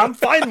 I'm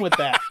fine with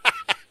that.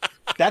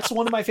 That's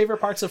one of my favorite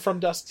parts of From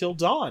Dusk Till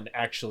Dawn,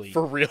 actually.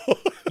 For real.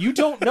 You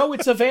don't know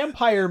it's a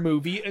vampire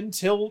movie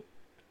until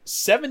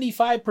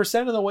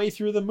 75% of the way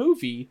through the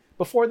movie.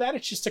 Before that,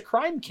 it's just a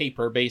crime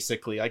caper,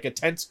 basically, like a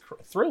tense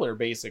thriller,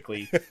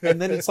 basically.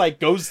 And then it's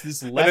goes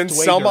this left way. And then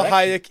Salma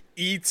Hayek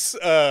eats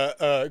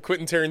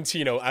Quentin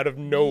Tarantino out of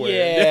nowhere.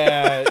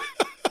 Yeah.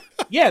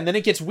 Yeah, and then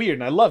it gets weird,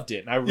 and I loved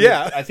it. And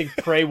I think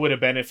Prey would have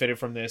benefited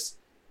from this.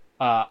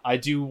 I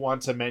do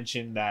want to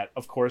mention that,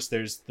 of course,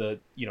 there's the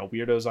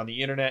weirdos on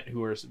the internet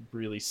who are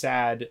really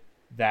sad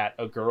that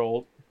a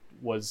girl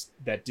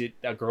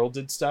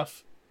did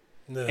stuff.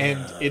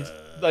 And it's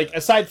like,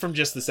 aside from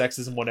just the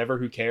sexism, whatever,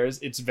 who cares?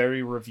 It's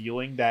very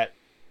revealing that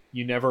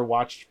you never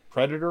watched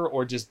Predator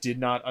or just did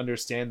not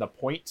understand the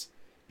point,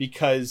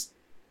 because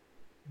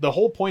the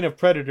whole point of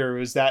Predator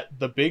is that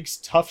the big,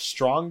 tough,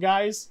 strong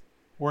guys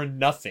were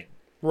nothing.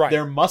 Right.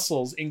 Their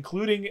muscles,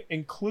 including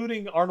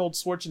Arnold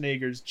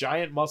Schwarzenegger's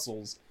giant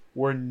muscles,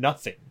 were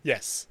nothing.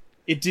 Yes.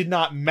 It did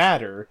not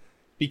matter,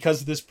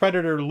 because this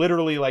Predator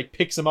literally like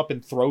picks him up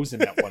and throws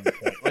him at one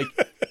point.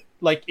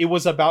 Like it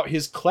was about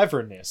his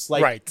cleverness.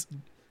 Like, right.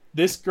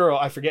 This girl,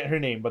 I forget her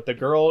name, but the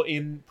girl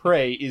in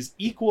Prey is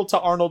equal to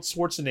Arnold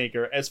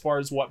Schwarzenegger as far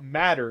as what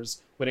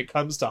matters when it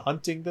comes to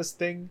hunting this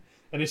thing.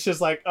 And it's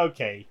just like,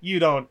 okay, you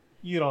don't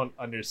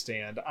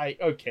understand.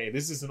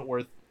 This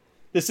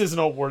isn't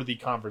a worthy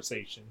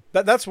conversation.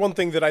 That's one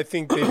thing that I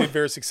think they did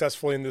very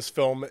successfully in this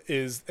film,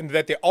 is, and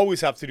that they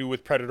always have to do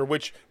with Predator,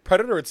 which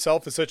Predator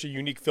itself is such a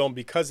unique film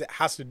because it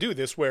has to do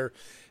this, where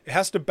it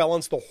has to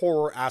balance the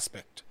horror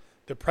aspect.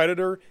 The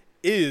Predator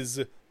is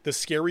the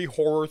scary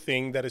horror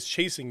thing that is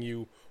chasing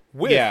you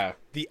with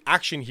the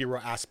action hero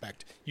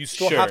aspect. You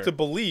still have to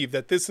believe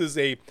that this is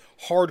a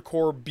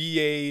hardcore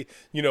BA,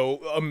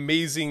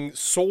 amazing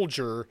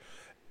soldier,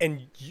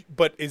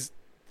 but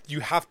you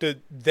have to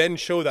then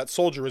show that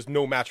soldier is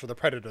no match for the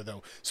Predator,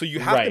 though. So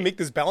you have to make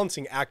this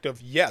balancing act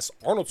of, yes,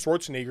 Arnold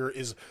Schwarzenegger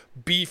is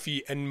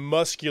beefy and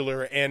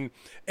muscular and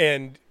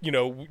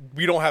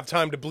we don't have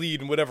time to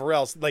bleed and whatever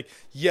else. Like,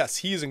 yes,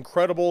 he is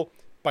incredible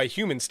by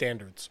human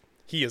standards.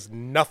 He is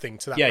nothing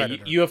to that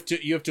Predator. You have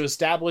to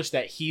establish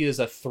that he is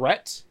a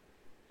threat,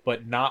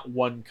 but not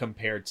one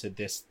compared to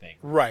this thing.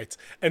 Right.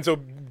 And so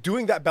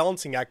doing that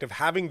balancing act of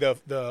having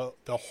the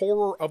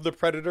horror of the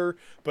Predator,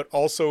 but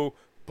also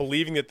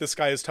believing that this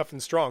guy is tough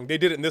and strong. They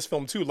did it in this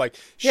film too. Like,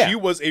 she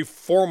was a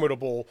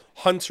formidable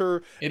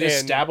hunter. It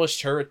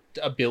established her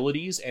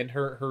abilities and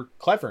her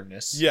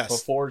cleverness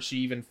before she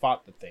even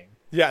fought the thing.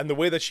 Yeah, and the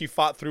way that she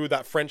fought through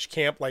that French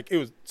camp, like, it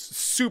was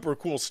super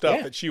cool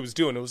stuff that she was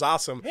doing. It was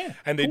awesome. Yeah,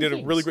 and they did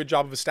a really great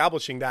job of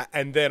establishing that,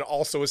 and then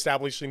also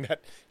establishing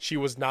that she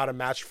was not a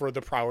match for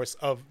the prowess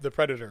of the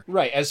Predator.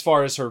 Right, as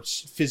far as her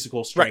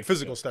physical strength. Right,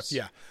 physical stuff,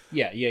 yeah.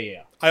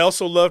 Yeah. I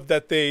also love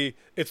that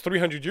it's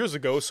 300 years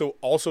ago, so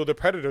also the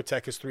Predator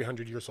tech is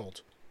 300 years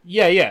old.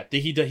 Yeah.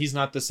 He's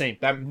not the same.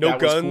 That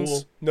guns,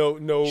 was cool.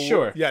 no.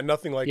 Sure. Yeah,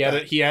 nothing like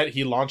that.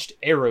 He launched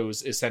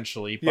arrows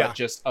essentially, but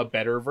just a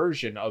better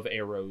version of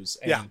arrows.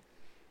 And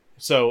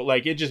so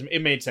like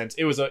it made sense.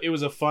 It was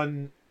a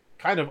fun,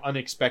 kind of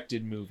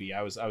unexpected movie.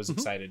 I was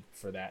excited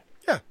for that.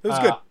 Yeah, it was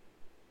good.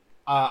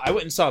 I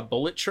went and saw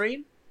Bullet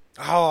Train.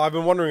 Oh, I've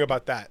been wondering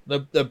about that.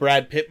 The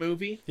Brad Pitt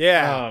movie.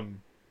 Yeah.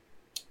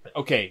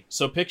 Okay,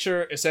 so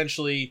picture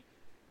essentially,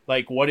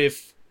 like, what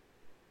if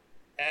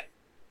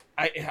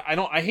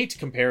I hate to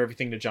compare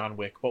everything to John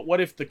Wick, but what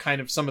if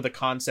some of the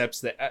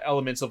concepts, the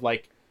elements of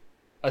like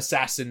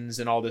assassins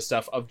and all this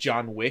stuff of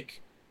John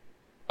Wick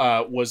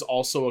was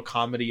also a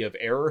comedy of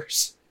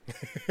errors?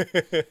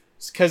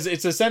 Because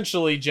it's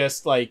essentially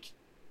just like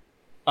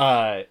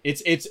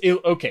it's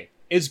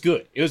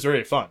good. It was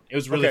very fun. It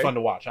was really fun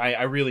to watch.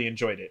 I really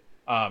enjoyed it.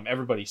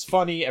 Everybody's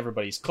funny,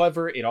 everybody's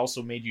clever. It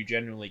also made you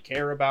genuinely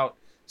care about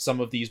some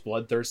of these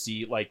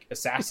bloodthirsty like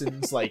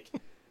assassins. Like,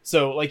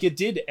 so like it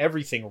did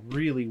everything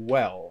really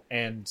well,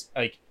 and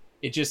like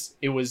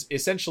it was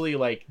essentially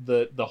like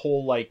the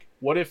whole like,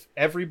 what if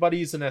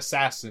everybody's an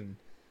assassin,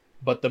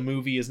 but the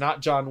movie is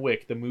not John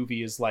Wick, the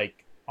movie is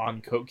like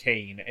on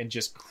cocaine and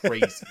just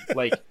crazy.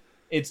 Like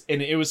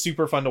it was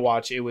super fun to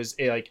watch.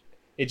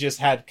 It just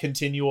had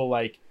continual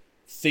like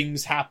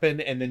things happen,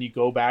 and then you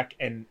go back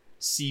and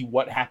see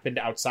what happened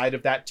outside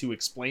of that to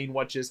explain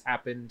what just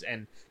happened,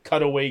 and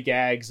cutaway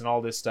gags and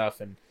all this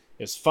stuff. And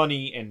it's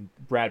funny, and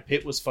Brad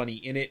Pitt was funny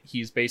in it.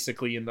 He's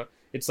basically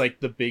it's like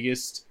the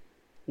biggest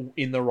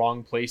in the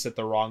wrong place at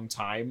the wrong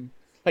time.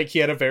 Like, he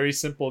had a very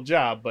simple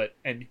job,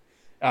 and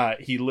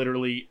he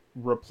literally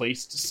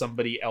replaced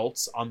somebody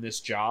else on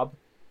this job,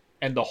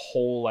 and the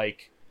whole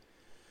like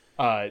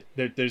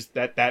there's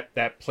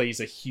that plays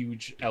a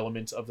huge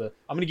element of the.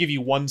 I'm gonna give you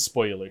one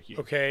spoiler here.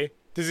 Okay.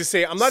 Does he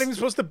say, I'm not even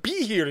supposed to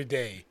be here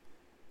today?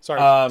 Sorry,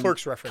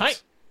 Clerks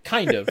reference.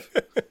 Kind of.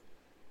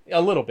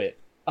 A little bit.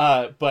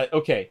 But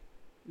okay.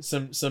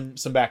 Some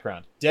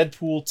background.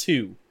 Deadpool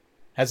 2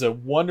 has a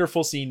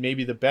wonderful scene,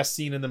 maybe the best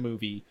scene in the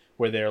movie,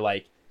 where they're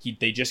like,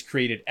 they just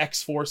created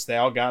X-Force. They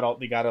got all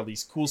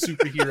these cool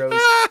superheroes,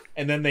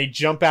 and then they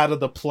jump out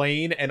of the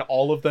plane, and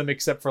all of them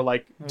except for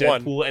like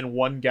Deadpool and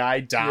one guy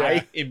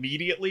die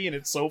immediately, and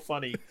it's so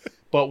funny.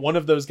 But one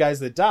of those guys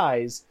that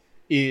dies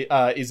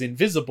is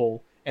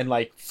invisible and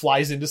like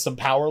flies into some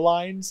power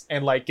lines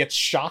and like gets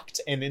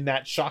shocked, and in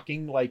that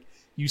shocking, like,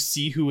 you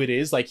see who it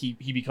is. Like,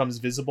 he becomes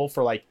visible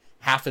for like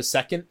half a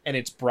second, and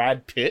it's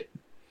Brad Pitt.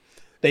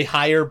 They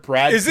hire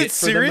Brad Pitt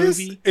for the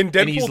movie in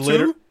Deadpool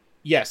 2.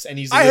 Yes, and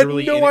he's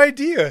literally I had no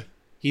idea.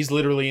 He's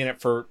literally in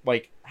it for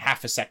like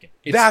half a second.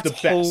 It's That's the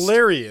best.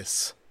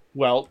 Hilarious.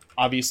 Well,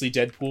 obviously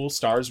Deadpool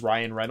stars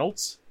Ryan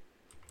Reynolds.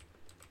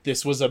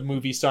 This was a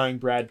movie starring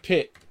Brad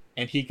Pitt,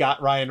 and he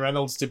got Ryan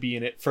Reynolds to be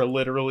in it for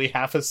literally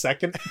half a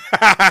second.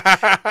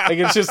 Like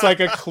it's just like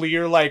a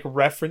clear like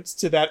reference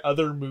to that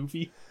other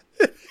movie.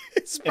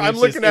 I'm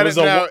looking at it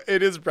now.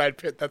 It is Brad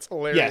Pitt. That's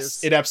hilarious.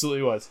 Yes, it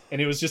absolutely was.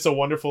 And it was just a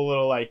wonderful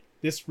little like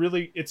this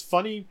really it's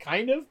funny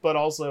kind of, but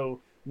also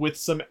with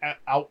some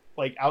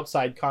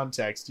outside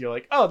context. You're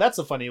like, "Oh, that's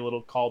a funny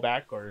little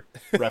callback or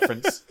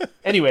reference."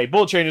 Anyway,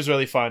 Bullet Train is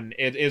really fun.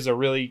 It is a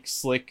really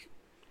slick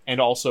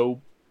and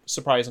also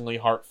surprisingly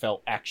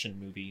heartfelt action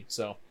movie.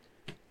 So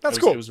that's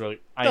cool. It was really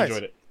I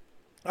enjoyed it.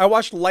 I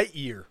watched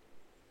Lightyear,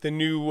 the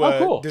new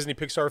cool. Disney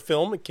Pixar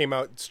film. It came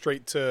out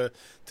straight to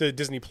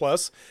Disney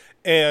Plus,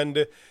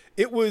 and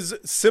it was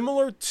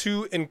similar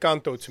to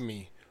Encanto to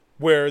me,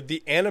 where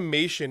the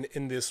animation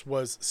in this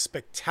was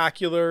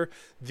spectacular.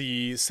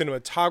 The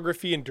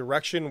cinematography and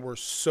direction were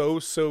so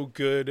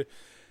good,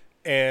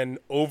 and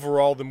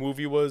overall the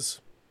movie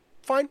was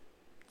fine.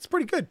 It's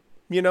pretty good,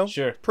 you know.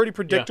 Sure. Pretty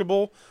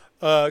predictable.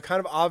 Yeah. Kind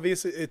of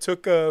obvious. It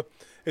took a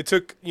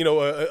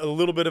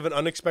little bit of an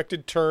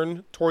unexpected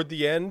turn toward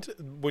the end,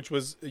 which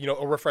was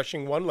a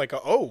refreshing one. Like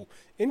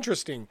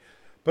interesting.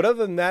 But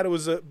other than that, it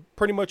was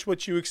pretty much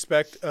what you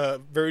expect.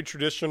 Very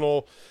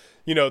traditional.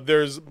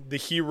 There's the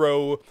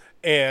hero,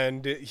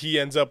 and he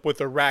ends up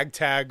with a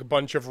ragtag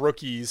bunch of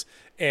rookies,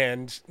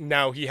 and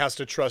now he has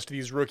to trust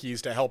these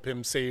rookies to help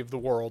him save the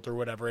world or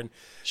whatever. And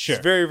sure.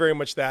 It's very, very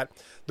much that.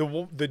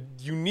 The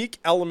unique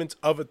element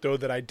of it, though,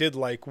 that I did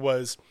like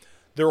was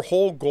their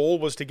whole goal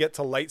was to get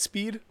to light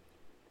speed.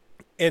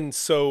 And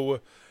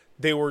so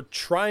they were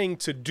trying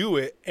to do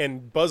it,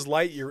 and Buzz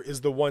Lightyear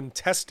is the one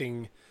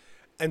testing.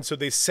 And so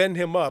they send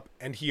him up,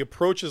 and he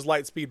approaches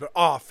light speed,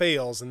 but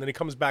fails. And then he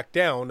comes back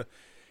down.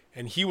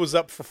 And he was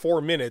up for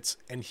 4 minutes,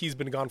 and he's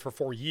been gone for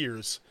 4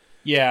 years.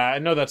 Yeah, I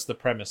know that's the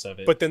premise of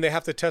it. But then they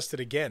have to test it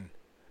again.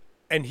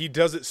 And he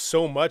does it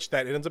so much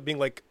that it ends up being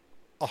like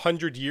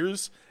 100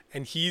 years,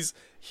 and he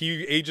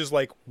ages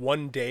like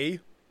 1 day,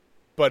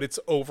 but it's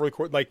over the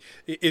course. Like,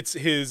 it's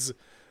his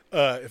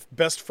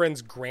best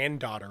friend's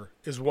granddaughter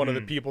is one of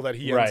the people that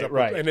he ends up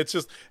with. And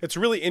it's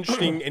really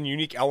interesting and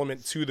unique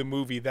element to the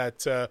movie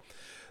that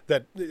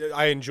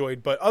I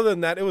enjoyed. But other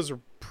than that, it was a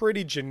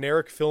pretty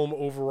generic film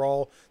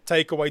overall.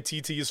 Taika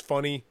Waititi is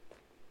funny.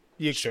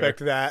 You expect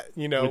that,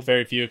 With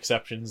very few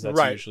exceptions, that's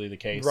usually the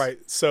case. Right.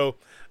 So,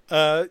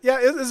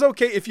 it's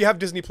okay. If you have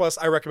Disney Plus,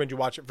 I recommend you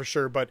watch it for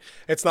sure. But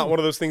it's not one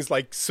of those things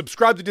like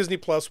subscribe to Disney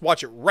Plus,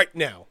 watch it right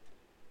now.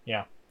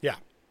 Yeah. Yeah.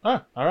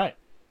 All right.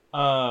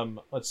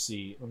 Let's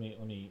see.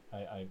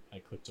 I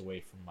clicked away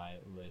from my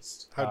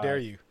list. How dare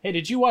you? Hey,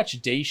 did you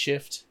watch Day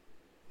Shift?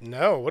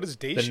 No, what is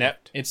Day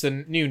Shift? It's the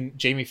new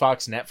Jamie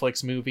Foxx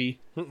Netflix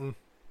movie. Mm-mm.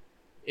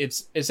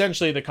 It's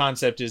essentially the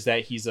concept is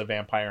that he's a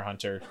vampire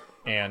hunter,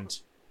 and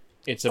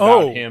it's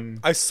about him.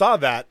 I saw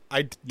that.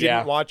 I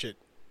didn't watch it.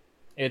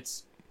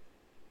 It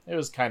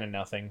was kind of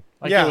nothing.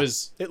 Like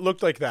it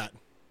looked like that.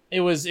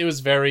 It was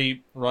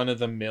very run of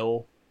the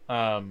mill.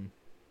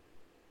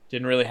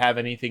 Didn't really have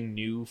anything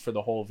new for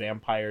the whole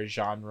vampire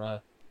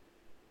genre.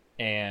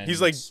 And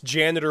he's like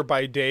janitor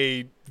by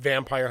day,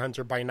 vampire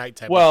hunter by night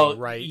type of thing,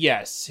 right?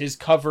 Yes. His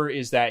cover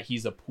is that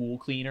he's a pool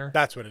cleaner.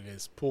 That's what it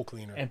is, pool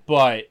cleaner.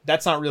 But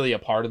that's not really a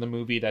part of the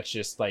movie. That's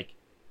just like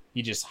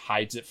he just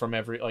hides it from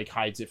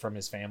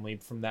his family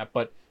from that.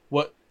 But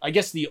what I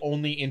guess the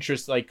only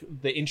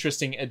the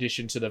interesting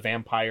addition to the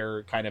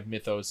vampire kind of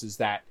mythos is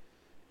that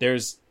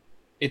it's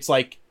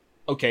like,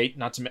 okay,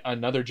 not to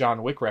another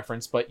John Wick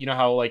reference, but you know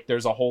how like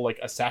there's a whole like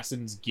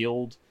Assassin's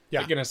Guild. Yeah.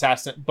 Like an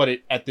assassin, but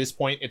at this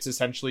point, it's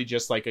essentially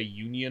just like a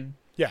union.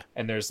 Yeah.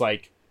 And there's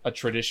like a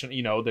tradition,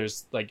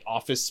 there's like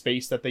office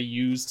space that they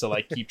use to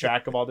like keep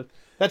track of all this.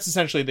 That's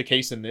essentially the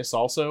case in this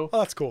also. Oh,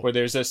 that's cool. Where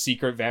there's a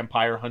secret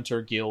vampire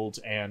hunter guild.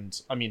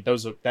 And I mean,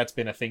 that's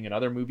been a thing in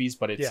other movies,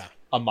 but it's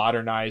a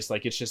modernized,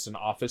 like it's just an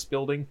office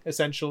building,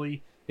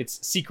 essentially.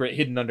 It's secret,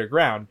 hidden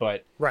underground,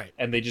 but right.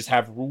 And they just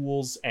have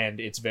rules, and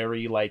it's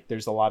very like,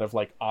 there's a lot of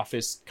like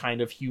office kind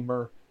of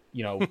humor,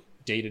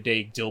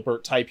 day-to-day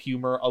Dilbert type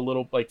humor a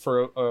little like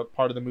for a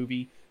part of the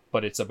movie,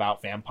 but it's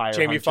about vampire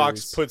Jamie hunters.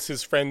 Foxx puts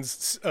his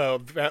friends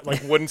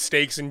like wooden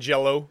stakes in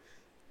jello,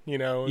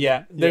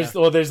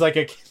 there's like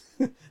a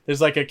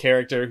there's like a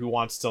character who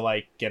wants to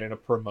like get in a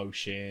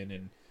promotion,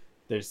 and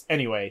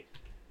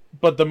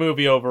but the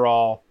movie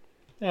overall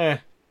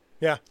it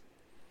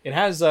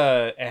has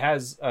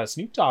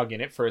Snoop Dogg in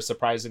it for a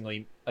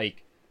surprisingly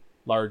like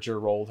larger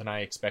role than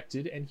I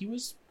expected, and he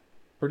was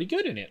pretty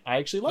good in it. I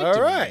actually liked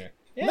him in there.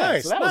 Yeah,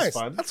 nice, so that was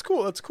fun. That's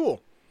cool.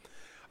 All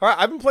right,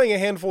 I've been playing a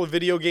handful of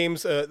video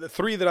games. The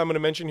 3 that I'm going to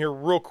mention here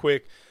real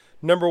quick.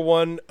 Number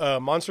 1,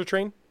 Monster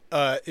Train.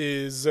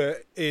 It's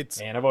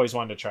Man, I've always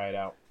wanted to try it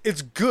out.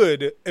 It's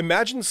good.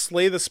 Imagine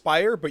Slay the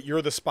Spire, but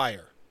you're the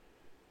Spire.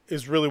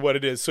 Is really what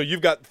it is. So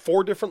you've got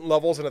 4 different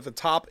levels, and at the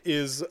top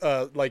is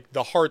like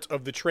the heart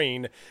of the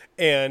train,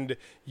 and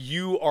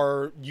you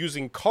are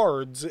using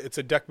cards. It's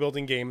a deck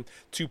building game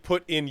to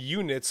put in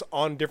units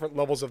on different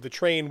levels of the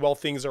train while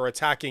things are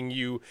attacking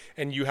you,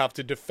 and you have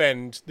to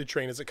defend the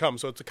train as it comes.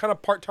 So it's a kind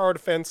of part tower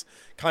defense,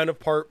 kind of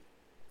part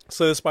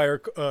Slay the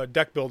Spire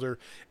deck builder,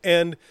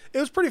 and it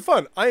was pretty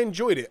fun. I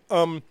enjoyed it.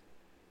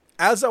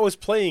 As I was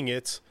playing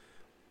it,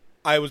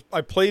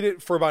 I played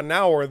it for about an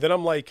hour. Then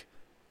I'm like,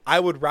 I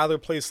would rather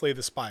play Slay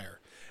the Spire.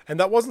 And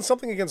that wasn't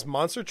something against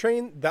Monster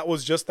Train. That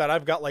was just that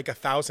I've got like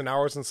 1,000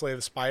 hours in Slay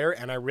the Spire,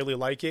 and I really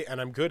like it, and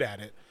I'm good at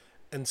it.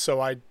 And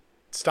so I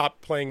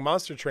stopped playing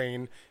Monster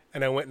Train,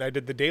 and I went and I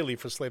did the daily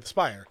for Slay the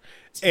Spire.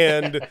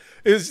 And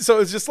it's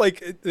just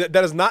like,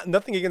 that is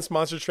nothing against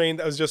Monster Train.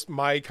 That was just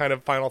my kind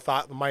of final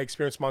thought. My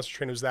experience with Monster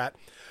Train was that.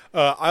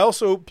 I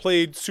also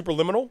played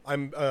Superliminal.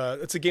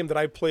 It's a game that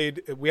I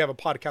played. We have a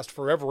podcast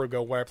forever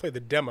ago where I played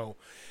the demo.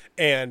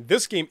 And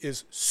this game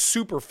is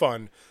super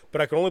fun, but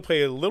I can only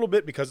play a little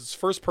bit because it's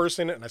first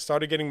person and I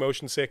started getting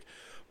motion sick.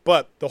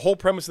 But the whole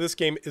premise of this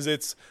game is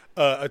it's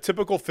a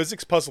typical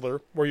physics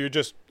puzzler where you're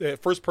just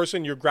first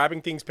person, you're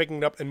grabbing things, picking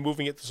it up, and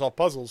moving it to solve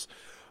puzzles.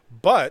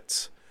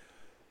 But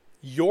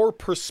your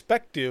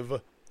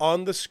perspective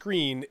on the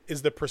screen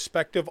is the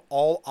perspective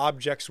all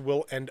objects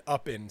will end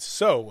up in.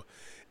 So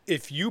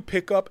if you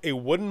pick up a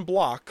wooden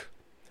block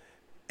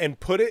and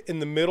put it in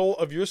the middle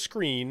of your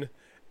screen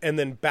and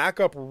then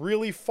back up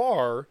really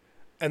far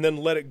and then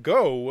let it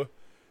go,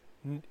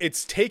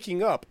 it's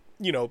taking up,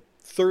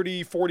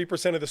 30,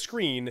 40% of the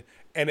screen,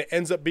 and it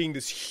ends up being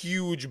this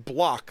huge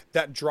block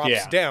that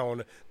drops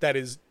down that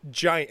is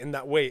giant in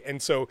that way.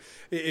 And so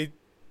it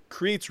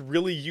creates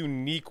really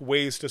unique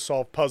ways to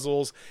solve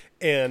puzzles,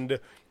 and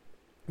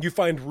you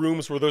find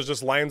rooms where there's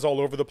just lines all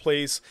over the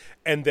place,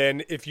 and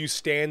then if you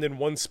stand in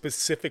one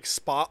specific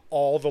spot,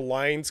 all the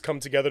lines come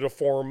together to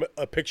form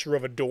a picture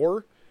of a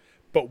door.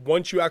 But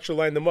once you actually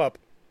line them up,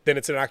 then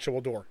it's an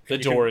actual door. The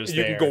door is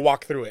there. You can go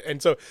walk through it.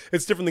 And so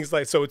it's different things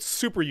like, so it's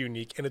super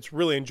unique and it's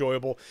really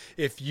enjoyable.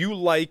 If you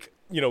like,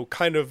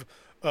 kind of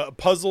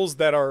puzzles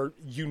that are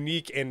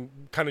unique and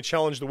kind of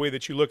challenge the way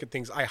that you look at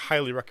things, I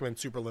highly recommend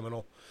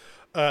Superliminal.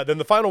 Then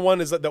the final one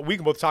is that we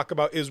can both talk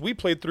about is we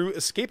played through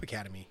Escape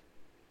Academy.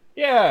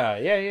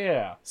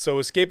 Yeah. So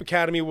Escape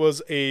Academy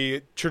was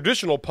a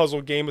traditional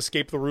puzzle game,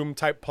 escape the room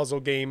type puzzle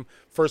game,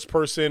 first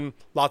person,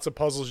 lots of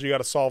puzzles, you got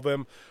to solve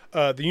them.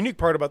 The unique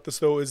part about this,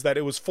 though, is that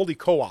it was fully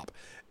co-op.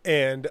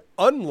 And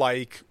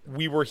unlike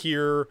We Were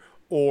Here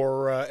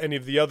or any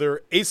of the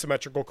other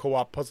asymmetrical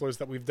co-op puzzlers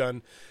that we've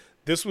done,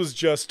 this was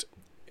just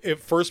a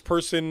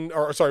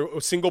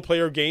a single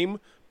player game,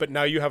 but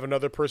now you have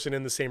another person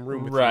in the same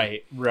room with you.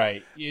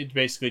 Right. It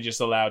basically just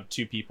allowed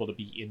two people to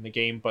be in the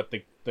game, but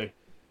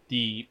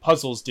the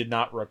puzzles did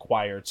not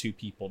require two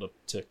people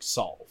to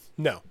solve.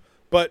 No,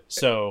 but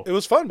so it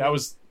was fun. It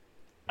was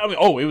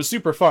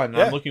super fun.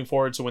 Yeah. I'm looking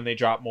forward to when they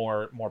drop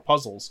more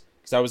puzzles,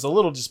 because I was a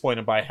little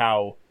disappointed by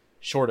how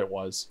short it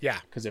was. Yeah,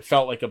 because it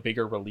felt like a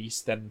bigger release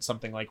than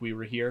something like We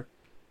Were Here.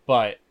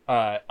 But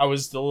I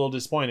was a little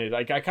disappointed.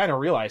 I kind of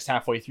realized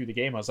halfway through the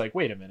game, I was like,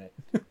 wait a minute,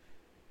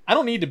 I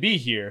don't need to be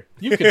here.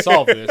 You can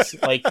solve this.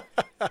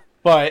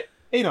 But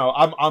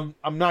I'm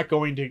not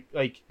going to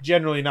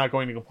generally not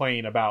going to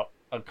complain about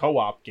a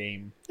co-op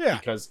game,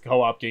 because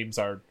co-op games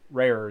are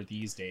rarer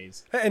these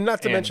days. And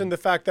not to mention the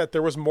fact that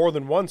there was more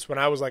than once when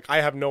I was like, I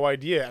have no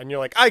idea, and you're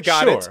like, I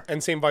got it,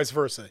 and same vice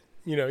versa.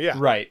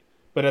 Right.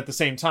 But at the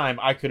same time,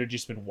 I could have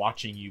just been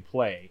watching you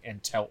play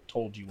and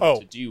told you what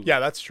to do. Yeah,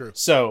 that's true.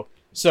 So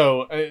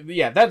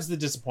that's the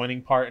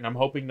disappointing part, and I'm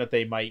hoping that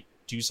they might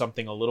do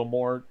something a little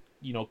more,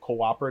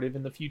 cooperative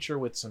in the future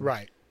with some,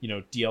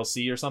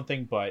 DLC or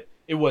something. But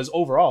it was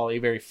overall a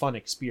very fun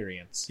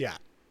experience. Yeah.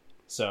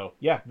 So,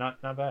 yeah,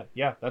 not bad.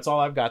 Yeah, that's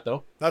all I've got,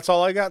 though. That's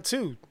all I got,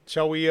 too.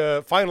 Shall we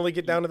finally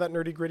get down to that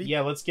nerdy gritty?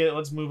 Yeah,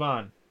 let's move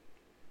on.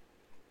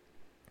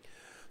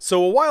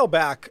 So, a while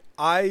back,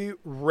 I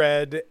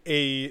read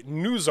a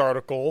news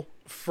article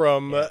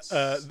from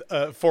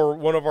for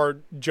one of our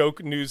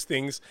joke news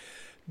things,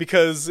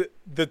 because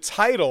the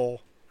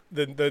title,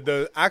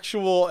 the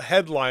actual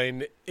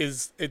headline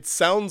it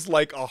sounds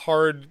like a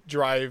hard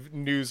drive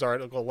news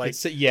article. It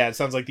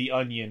sounds like The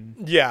Onion.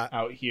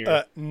 Out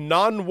here.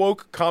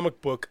 Non-woke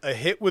comic book, a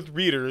hit with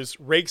readers,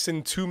 rakes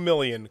in 2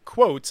 million.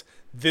 Quote,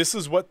 this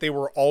is what they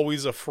were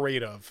always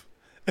afraid of.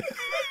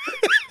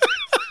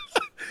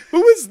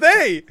 Who is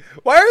they?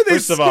 Why are they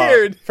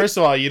scared? First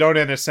of all, you don't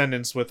end a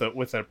sentence with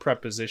a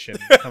preposition.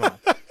 Come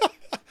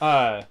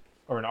on.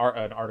 Or an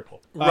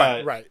article.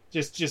 Right.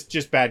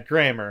 Just bad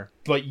grammar.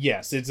 But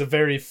yes, it's a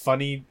very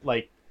funny,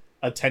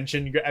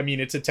 attention. I mean,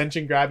 it's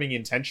attention grabbing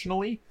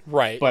intentionally.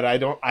 Right.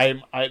 But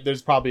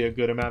there's probably a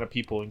good amount of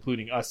people,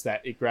 including us,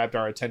 that it grabbed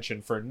our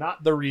attention for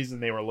not the reason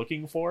they were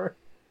looking for.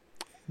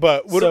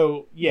 But what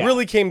it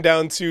really came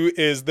down to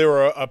is there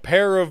were a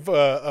pair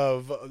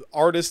of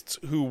artists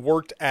who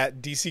worked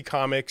at DC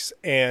Comics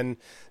and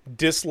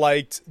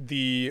disliked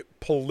the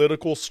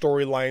political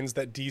storylines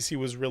that DC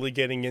was really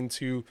getting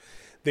into.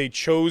 They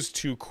chose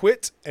to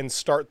quit and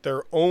start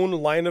their own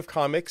line of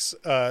comics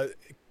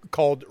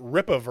called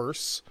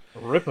Rippaverse.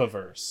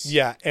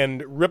 Yeah,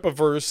 and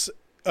Rippaverse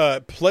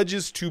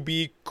pledges to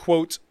be,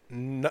 quote,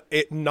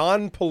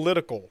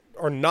 non-political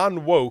or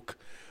non-woke.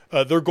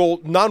 Their goal,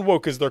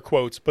 non-woke is their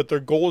quotes, but their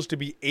goal is to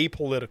be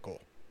apolitical.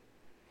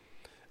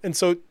 And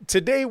so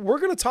today we're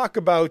going to talk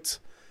about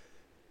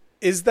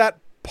Is that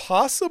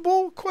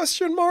possible?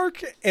 Question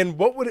mark. And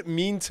what would it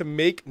mean to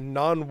make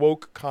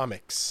non-woke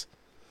comics?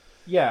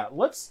 Yeah,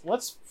 let's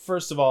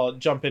first of all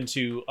jump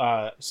into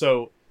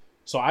so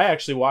I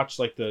actually watched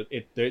like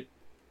the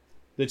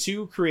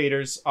two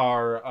creators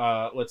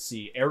are let's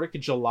see, Eric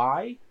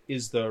July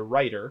is the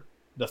writer,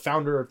 the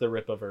founder of the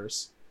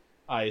Rippaverse,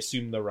 I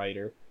assume the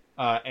writer,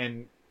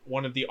 and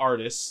one of the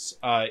artists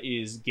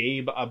is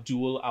Gabe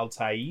Abdul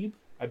Al-Taib,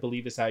 I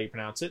believe is how you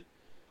pronounce it.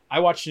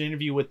 I watched an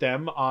interview with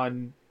them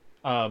on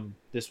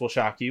this will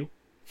shock you,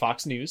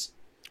 Fox News.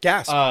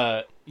 Gasp.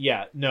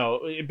 Yeah,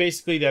 no,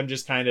 basically them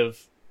just kind of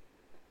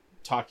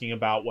talking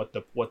about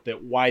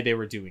why they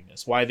were doing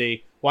this, why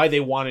they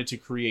wanted to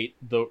create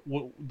the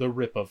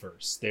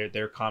Rippaverse,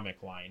 their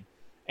comic line.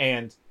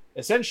 And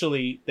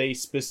essentially they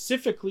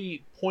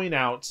specifically point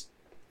out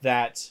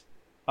that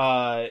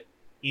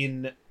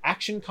in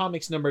Action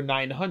Comics number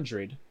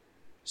 900,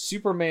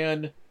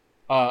 Superman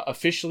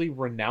officially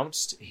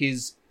renounced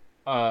his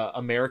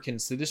American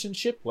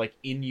citizenship, like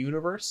in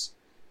universe,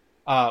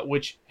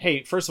 which,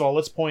 hey, first of all,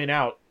 let's point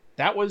out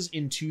that was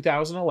in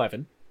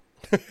 2011.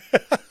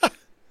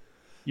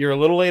 You're a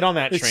little late on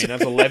that train.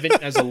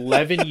 That's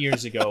 11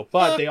 years ago.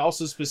 But they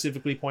also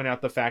specifically point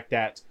out the fact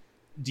that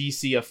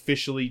DC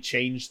officially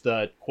changed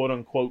the quote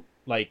unquote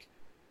like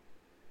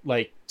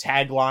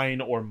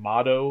tagline or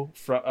motto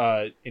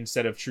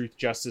instead of Truth,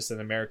 Justice,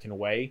 and American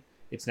Way.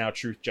 It's now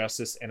Truth,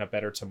 Justice, and a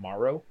Better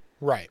Tomorrow.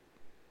 Right.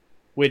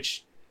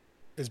 Which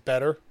is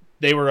better.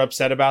 They were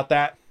upset about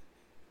that.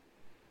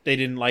 They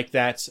didn't like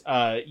that.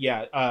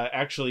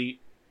 Actually,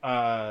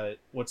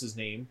 what's his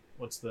name?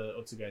 What's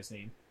the guy's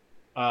name?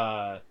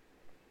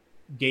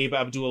 Gabe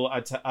Abdul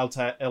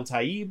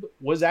Al-Taib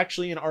was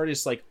actually an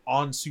artist like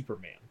on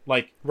Superman.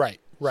 Like right.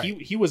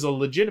 He was a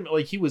legitimate,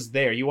 like he was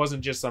there. He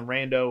wasn't just some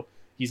rando.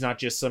 He's not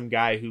just some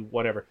guy who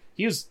whatever.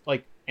 He was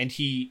like, and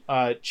he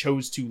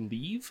chose to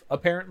leave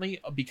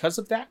apparently because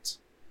of that.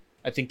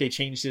 I think they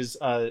changed his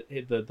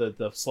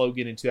the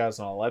slogan in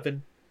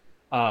 2011.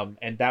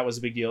 And that was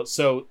a big deal.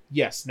 So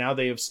yes, now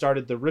they have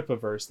started the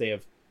Rippaverse. They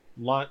have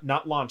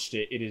not launched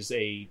it. It is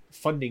a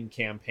funding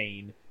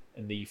campaign.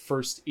 And the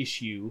first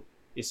issue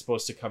is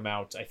supposed to come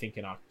out, I think,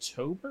 in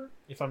October,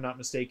 if I'm not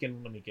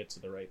mistaken. Let me get to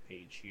the right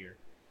page here.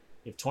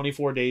 They have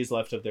 24 days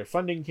left of their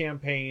funding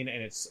campaign,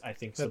 and it's, I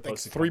think,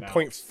 supposed to come out.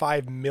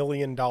 $3.5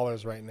 million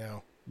right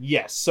now.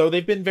 Yes, so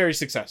they've been very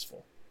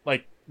successful.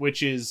 Like,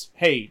 which is,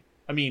 hey,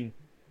 I mean,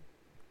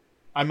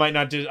 I might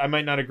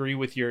not agree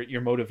with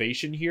your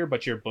motivation here,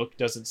 but your book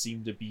doesn't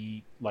seem to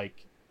be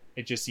like,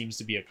 it just seems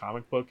to be a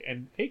comic book.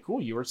 And hey,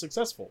 cool, you were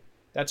successful.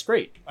 That's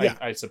great. Yeah.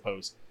 I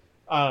suppose.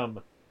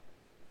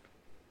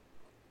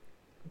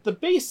 The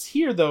base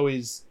here, though,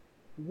 is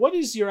what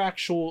is your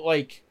actual,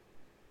 like,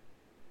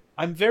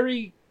 I'm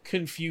very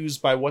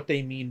confused by what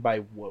they mean by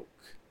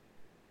woke.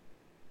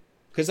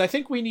 Because I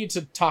think we need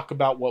to talk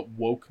about what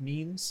woke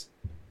means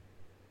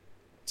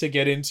to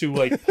get into,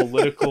 like,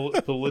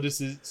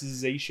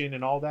 politicization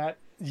and all that.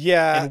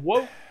 Yeah. And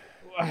woke...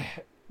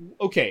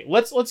 Okay,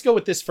 let's go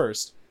with this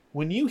first.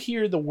 When you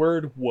hear the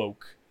word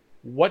woke,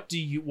 what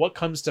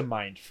comes to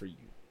mind for you?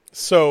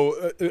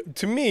 So,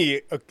 to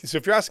me, so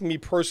if you're asking me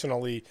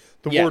personally,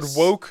 the word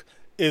woke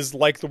is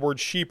like the word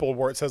sheeple,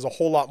 where it says a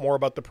whole lot more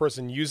about the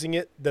person using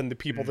it than the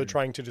people they're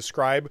trying to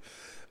describe.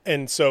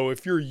 And so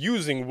if you're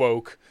using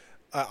woke,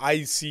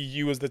 I see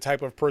you as the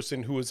type of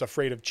person who is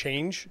afraid of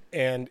change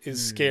and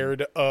is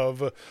scared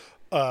of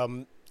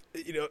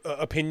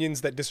opinions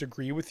that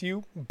disagree with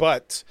you.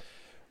 But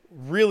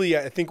really,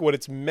 I think what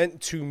it's meant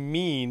to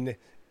mean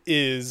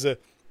is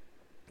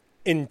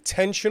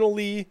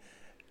intentionally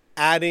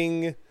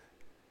adding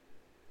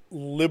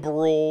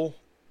liberal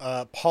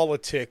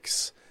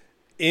politics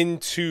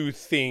into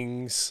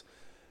things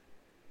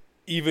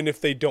even if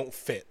they don't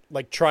fit,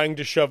 like trying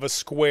to shove a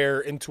square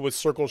into a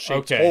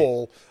circle-shaped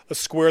hole, a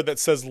square that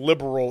says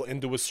liberal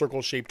into a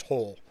circle-shaped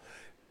hole.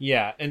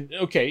 Yeah, and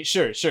okay,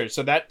 sure. So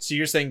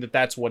you're saying that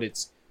that's what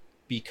it's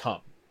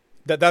become.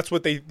 That's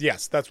what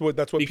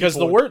because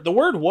the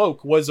word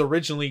woke was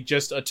originally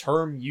just a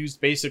term used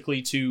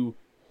basically to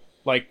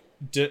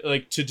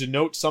to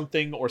denote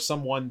something or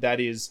someone that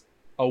is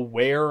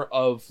aware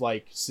of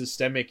like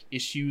systemic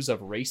issues of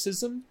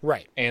racism,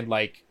 right? And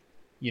like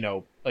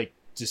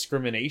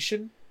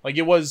discrimination. Like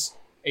it was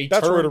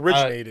that's where it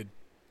originated.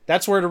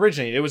 That's where it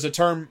originated. It was a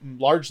term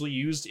largely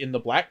used in the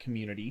black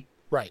community,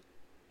 right?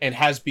 And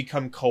has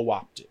become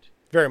co-opted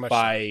very much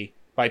by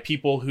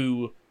people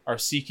who are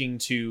seeking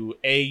to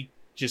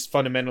just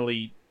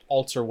fundamentally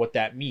alter what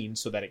that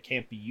means so that it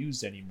can't be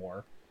used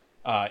anymore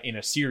in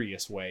a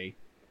serious way,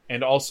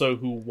 and also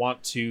who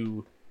want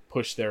to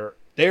push their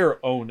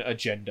own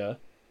agenda,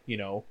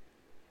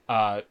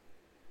 by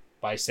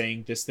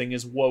saying this thing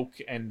is woke,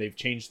 and they've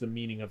changed the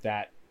meaning of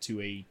that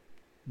to a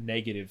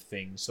negative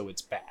thing, so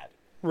it's bad.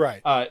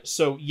 Right.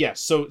 So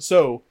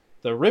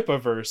the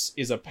Rippaverse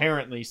is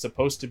apparently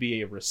supposed to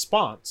be a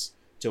response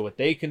to what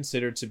they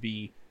consider to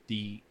be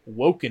the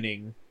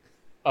wokening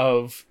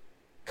of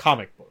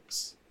comic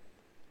books.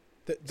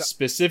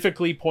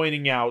 Specifically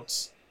pointing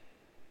out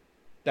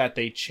that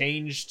they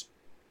changed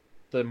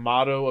the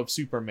motto of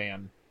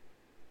Superman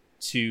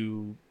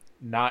to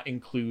not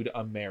include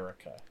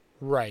America.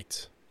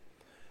 Right.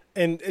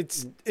 And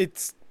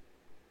it's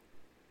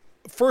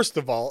first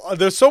of all,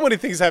 there's so many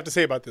things I have to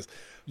say about this.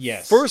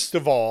 Yes. First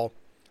of all,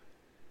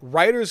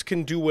 writers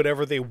can do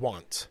whatever they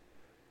want.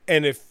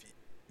 And if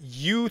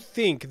you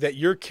think that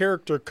your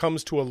character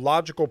comes to a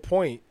logical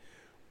point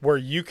where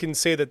you can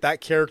say that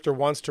that character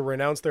wants to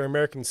renounce their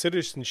American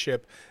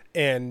citizenship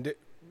and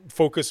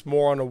focus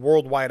more on a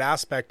worldwide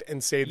aspect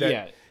and say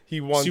that he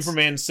wants...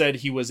 Superman said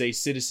he was a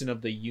citizen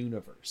of the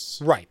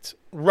universe. Right.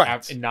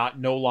 And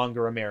no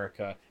longer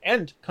America.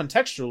 And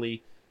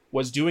contextually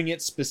was doing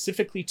it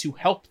specifically to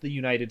help the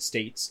United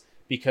States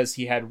because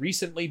he had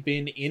recently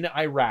been in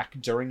Iraq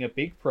during a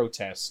big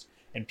protest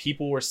and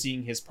people were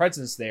seeing his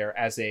presence there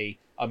as a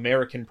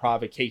American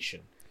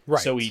provocation.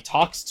 Right. So he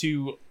talks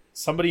to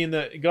somebody in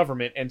the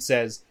government and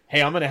says,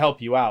 hey, I'm going to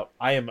help you out.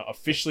 I am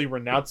officially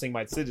renouncing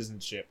my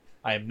citizenship.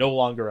 I am no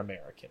longer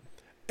American.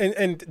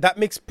 And that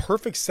makes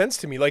perfect sense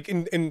to me. Like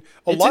in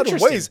a lot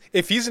of ways,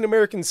 if he's an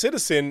American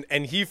citizen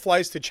and he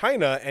flies to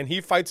China and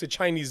he fights a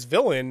Chinese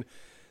villain,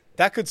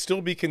 that could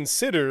still be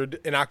considered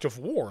an act of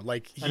war.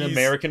 Like an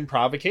American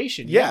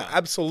provocation. Yeah,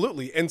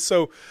 absolutely. And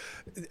so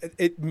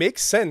it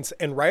makes sense.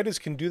 And writers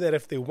can do that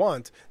if they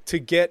want. To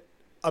get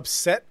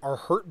upset or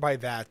hurt by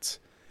that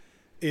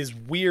is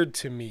weird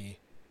to me.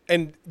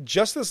 And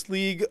Justice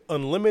League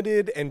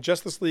Unlimited and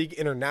Justice League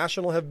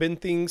International have been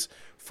things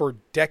for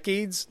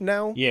decades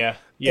now. Yeah.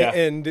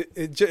 And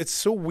it's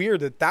so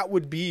weird that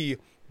would be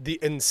the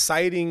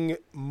inciting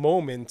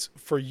moment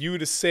for you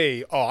to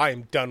say, oh, I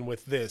am done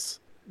with this.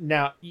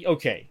 Now,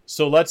 okay,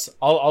 so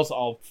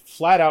I'll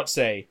flat out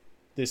say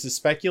this is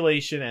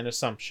speculation and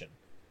assumption.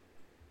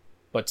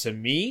 But to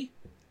me,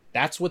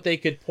 that's what they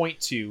could point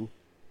to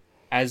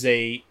as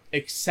a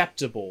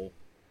acceptable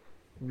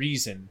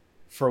reason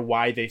for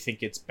why they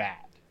think it's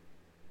bad.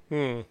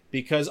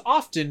 Because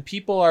often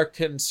people are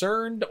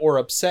concerned or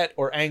upset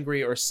or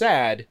angry or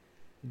sad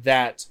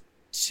that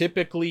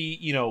typically,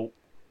 a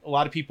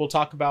lot of people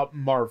talk about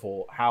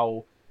Marvel,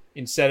 how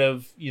instead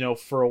of,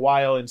 for a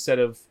while, instead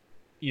of,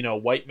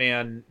 white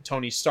man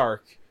Tony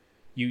Stark,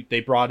 they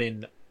brought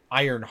in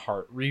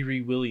Ironheart,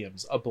 Riri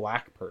Williams, a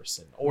black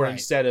person. Or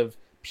instead of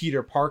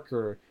Peter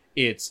Parker,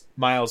 it's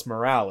Miles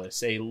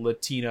Morales, a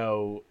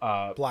Latino,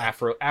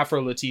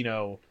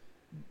 Afro-Latino,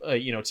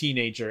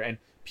 teenager, and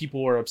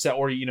people were upset.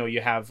 Or,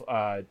 you have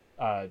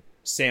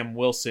Sam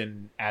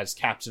Wilson as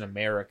Captain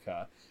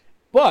America.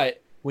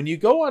 But when you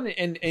go on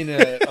in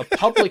a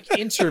public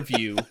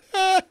interview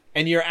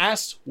and you're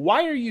asked,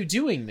 why are you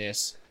doing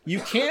this? You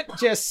can't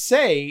just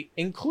say,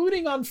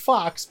 including on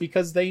Fox,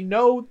 because they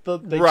know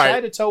they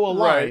try to toe a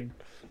line.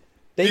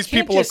 These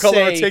people of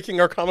color are taking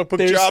our comic book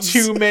jobs.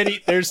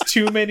 There's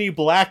too many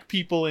black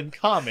people in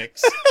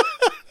comics.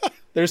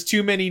 There's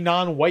too many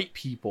non-white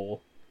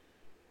people.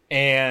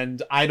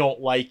 And I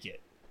don't like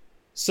it.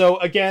 So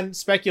again,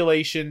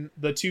 speculation.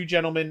 The two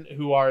gentlemen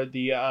who are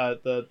the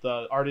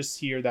artists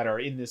here that are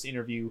in this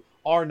interview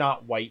are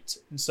not white.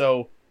 And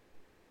so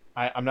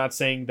I'm not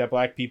saying that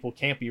black people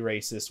can't be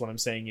racist. What I'm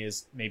saying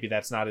is maybe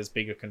that's not as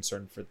big a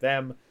concern for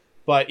them.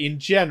 But in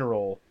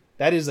general,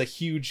 that is a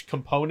huge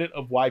component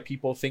of why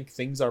people think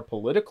things are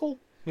political.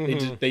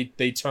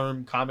 They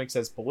term comics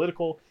as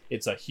political.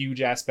 It's a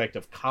huge aspect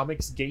of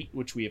Comicsgate,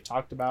 which we have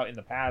talked about in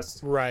the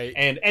past. Right.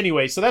 And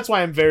anyway, so that's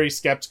why I'm very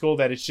skeptical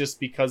that it's just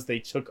because they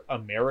took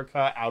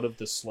America out of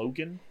the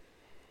slogan.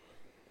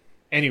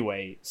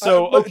 Anyway,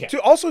 so okay.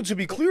 To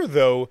be clear,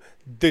 though,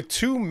 the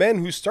two men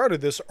who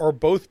started this are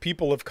both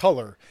people of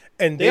color,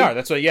 and they are.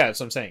 That's what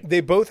I'm saying.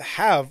 They both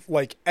have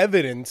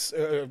evidence,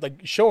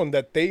 showing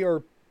that they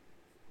are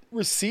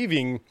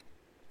receiving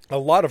a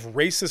lot of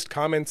racist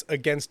comments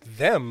against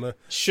them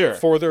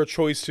for their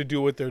choice to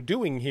do what they're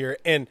doing here.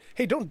 And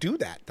hey, don't do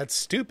that. That's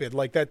stupid.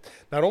 Like that.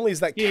 Not only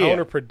is that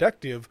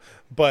counterproductive,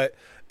 but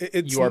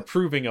you are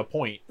proving a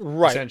point,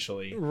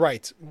 essentially.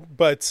 Right.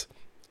 But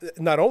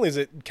not only is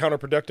it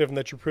counterproductive in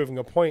that you're proving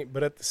a point,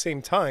 but at the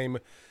same time,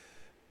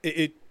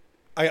 I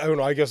don't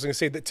know. I guess I'm gonna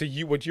say that to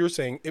you. What you're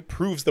saying, it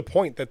proves the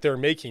point that they're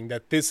making.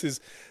 That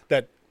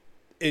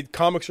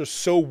comics are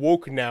so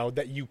woke now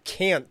that you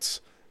can't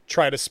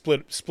try to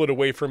split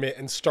away from it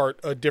and start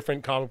a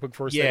different comic book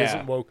verse that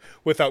isn't woke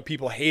without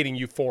people hating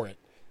you for it,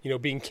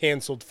 being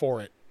canceled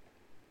for it.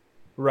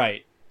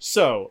 Right.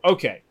 So,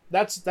 okay,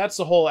 that's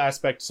the whole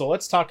aspect. So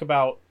let's talk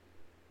about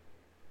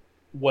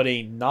what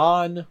a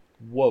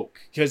non-woke,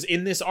 because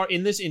in this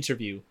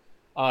interview,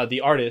 the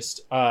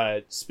artist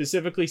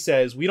specifically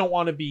says we don't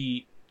want to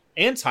be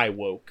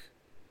anti-woke,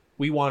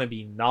 we want to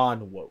be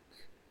non-woke.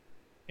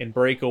 And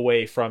break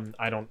away from,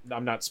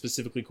 I'm not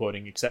specifically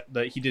quoting, except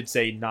that he did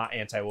say not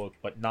anti-woke,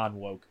 but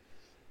non-woke,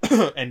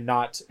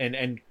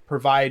 and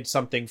provide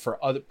something for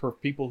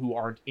people who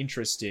aren't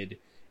interested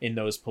in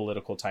those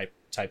political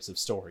types of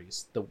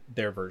stories,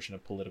 their version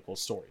of political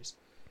stories.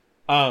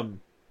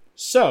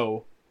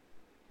 So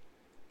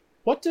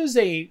what does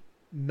a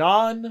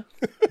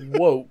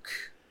non-woke,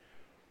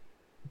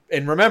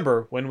 and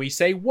remember, when we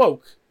say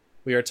woke,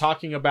 we are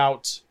talking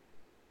about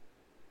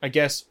I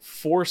guess,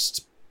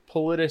 forced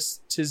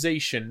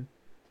politicization,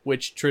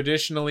 which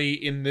traditionally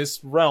in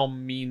this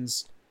realm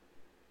means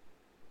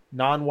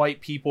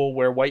non-white people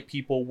where white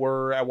people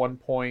were at one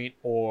point,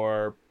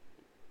 or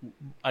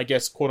I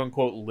guess quote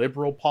unquote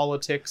liberal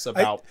politics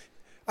about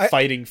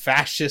fighting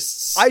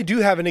fascists. I do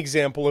have an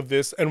example of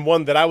this, and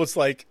one that I was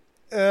like,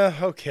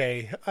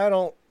 okay,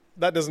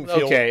 that doesn't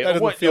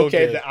feel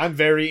good. I'm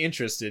very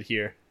interested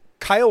here.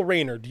 Kyle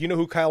Rayner. Do you know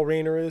who Kyle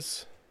Rayner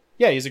is?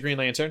 Yeah, he's a Green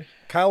Lantern.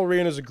 Kyle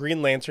Rayner is a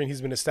Green Lantern. He's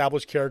been an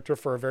established character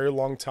for a very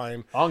long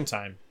time.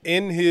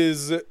 In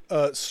his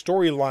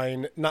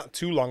storyline, not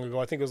too long ago,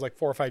 I think it was like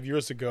 4 or 5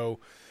 years ago,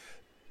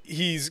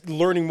 he's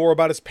learning more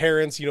about his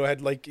parents.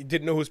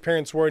 Didn't know who his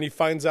parents were, and he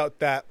finds out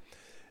that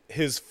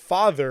his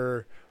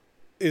father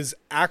is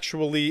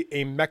actually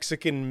a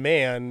Mexican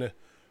man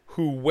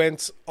who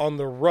went on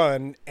the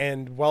run,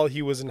 and while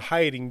he was in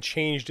hiding,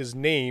 changed his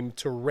name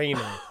to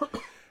Rayner.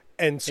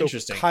 And so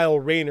Kyle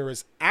Rayner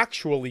is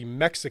actually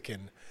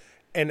Mexican.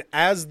 And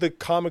as the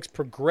comics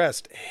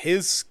progressed,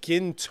 his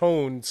skin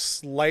tone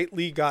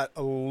slightly got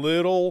a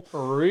little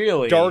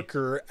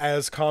darker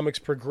as comics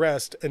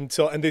progressed and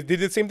they did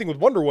the same thing with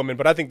Wonder Woman,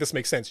 but I think this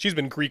makes sense. She's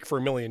been Greek for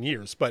a million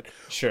years, but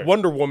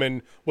Wonder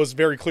Woman was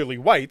very clearly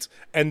white.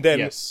 And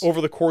then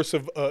over the course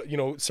of,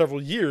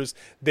 several years,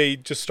 they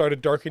just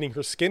started darkening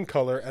her skin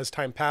color as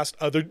time passed.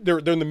 They're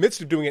in the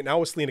midst of doing it now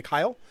with Selena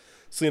Kyle.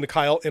 Selena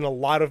Kyle in a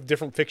lot of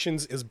different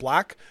fictions is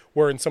black,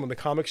 where in some of the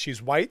comics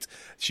she's white.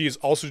 She is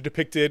also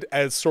depicted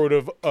as sort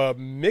of a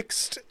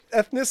mixed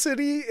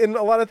ethnicity in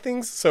a lot of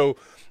things. So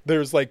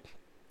there is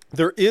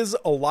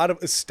a lot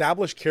of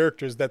established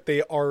characters that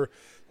they are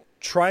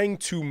trying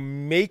to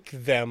make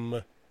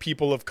them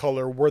people of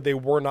color where they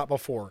were not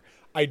before.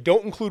 I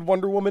don't include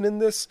Wonder Woman in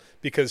this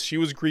because she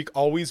was Greek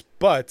always,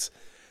 but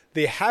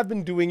they have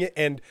been doing it.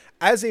 And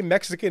as a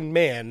Mexican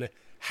man,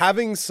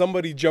 having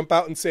somebody jump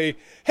out and say,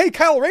 hey,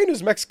 Kyle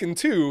Rayner's Mexican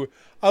too,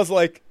 I was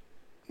like,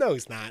 no,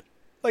 he's not.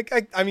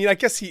 Like, I mean, I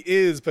guess he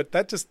is, but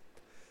that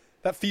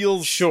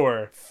feels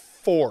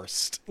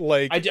forced.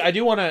 Like, I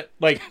do want to,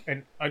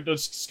 and I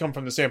just come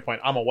from the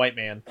standpoint, I'm a white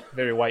man,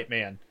 very white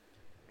man.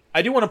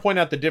 I do want to point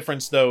out the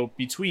difference, though,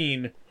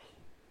 between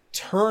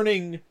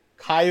turning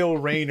Kyle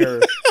Rayner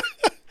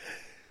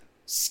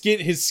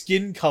his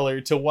skin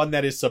color to one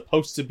that is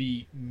supposed to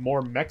be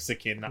more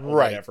Mexican or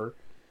whatever.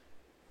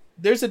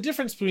 There's a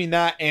difference between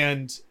that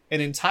and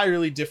an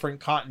entirely different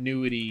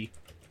continuity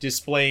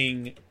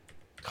displaying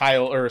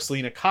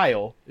Selena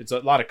Kyle. It's a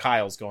lot of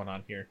Kyles going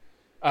on here.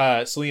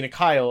 Selena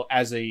Kyle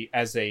as a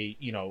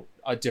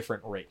a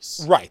different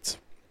race. Right.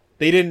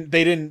 They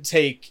didn't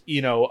take,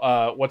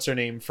 what's her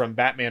name from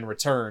Batman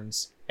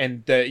Returns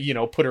and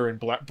put her in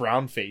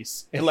brown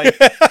face. And they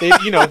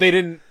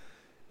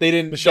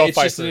didn't Michelle it's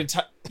Pfeiffer. Just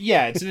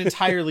it's an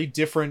entirely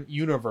different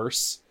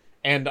universe.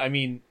 And I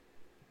mean,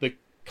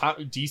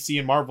 DC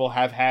and Marvel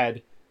have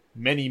had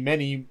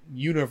many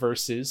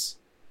universes,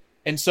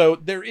 and so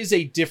there is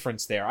a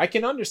difference there. I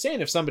can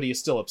understand if somebody is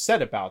still upset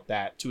about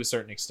that to a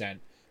certain extent,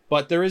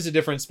 but there is a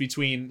difference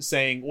between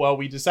saying, well,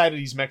 we decided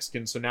he's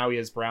Mexican, so now he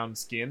has brown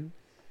skin,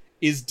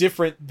 is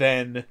different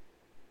than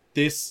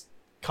this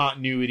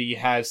continuity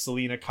has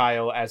Selena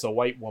Kyle as a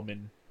white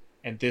woman,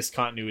 and this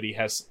continuity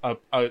has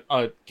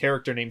a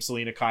character named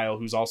Selena Kyle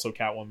who's also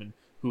Catwoman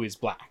who is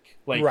black.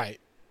 Right.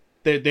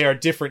 They are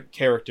different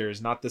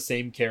characters, not the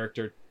same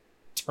character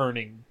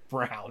turning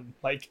brown.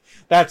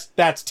 That's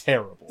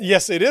terrible.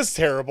 Yes, it is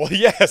terrible.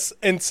 Yes.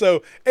 And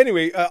so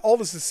anyway, all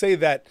this to say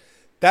that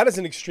is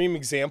an extreme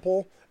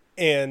example,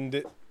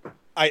 and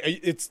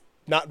it's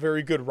not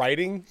very good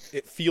writing.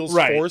 It feels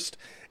forced.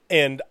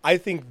 And I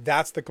think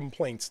that's the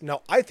complaints.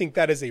 Now, I think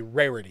that is a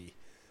rarity.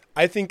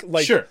 I think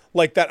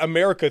like that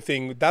America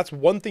thing, that's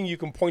one thing you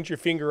can point your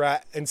finger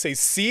at and say,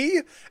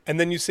 see? And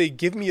then you say,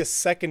 give me a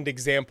second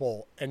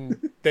example.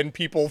 And then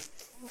people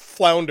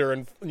flounder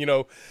and,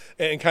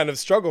 and kind of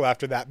struggle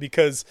after that,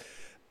 because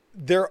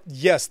there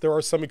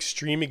are some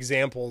extreme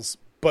examples,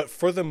 but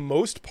for the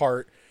most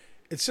part,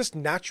 it's just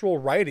natural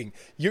writing.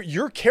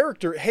 Your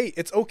character, hey,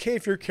 it's okay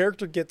if your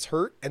character gets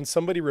hurt and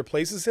somebody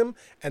replaces him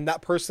and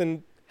that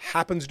person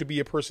happens to be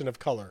a person of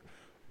color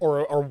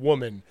or a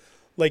woman.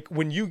 Like,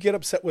 when you get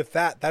upset with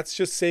that, that's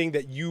just saying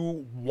that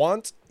you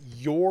want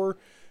your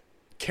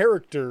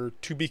character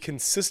to be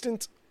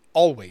consistent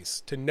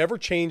always, to never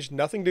change,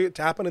 nothing to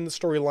happen in the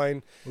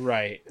storyline.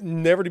 Right.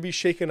 Never to be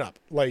shaken up.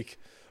 Like,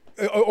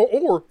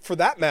 or for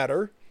that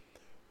matter,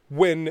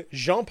 when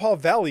Jean-Paul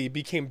Valley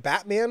became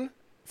Batman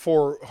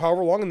for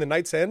however long in the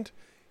Night's End,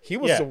 he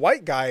was a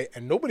white guy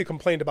and nobody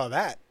complained about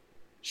that.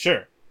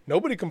 Sure.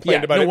 Nobody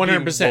complained about it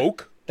 100%. Being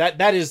woke.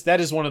 That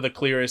is one of the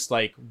clearest,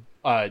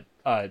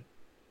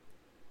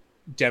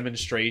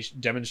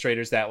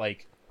 demonstrators that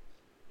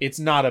it's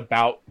not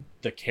about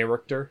the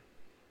character,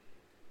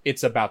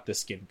 it's about the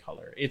skin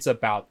color, it's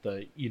about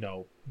the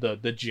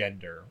the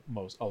gender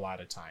a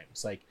lot of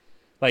times,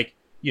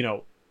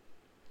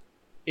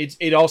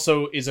 it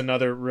also is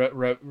another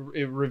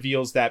it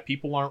reveals that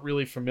people aren't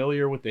really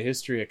familiar with the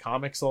history of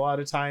comics a lot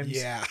of times.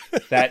 Yeah.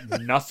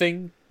 That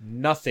nothing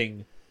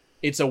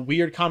it's a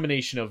weird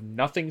combination of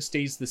nothing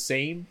stays the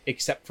same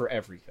except for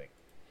everything.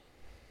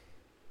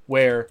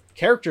 Where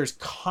characters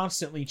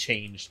constantly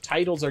change,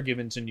 titles are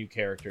given to new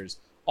characters,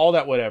 all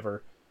that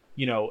whatever.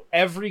 You know,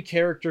 every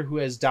character who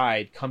has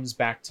died comes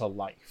back to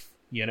life,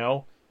 you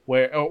know?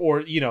 Where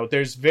or you know,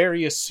 there's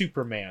various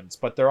Supermans,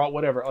 but they're all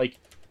whatever. Like,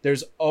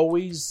 there's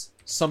always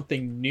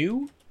something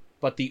new,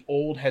 but the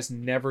old has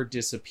never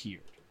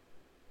disappeared.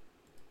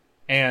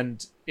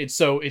 And it's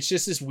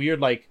just this weird,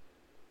 like,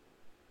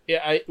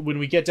 when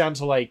we get down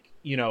to, like,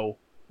 you know,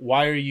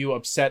 why are you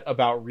upset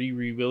about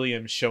Riri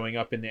Williams showing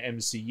up in the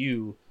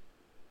MCU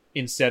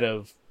instead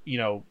of, you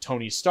know,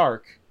 Tony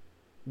Stark?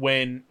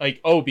 When,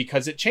 like, oh,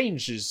 because it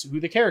changes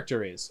who the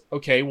character is.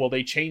 Okay, well,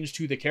 they changed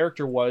who the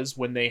character was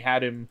when they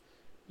had him,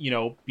 you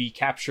know, be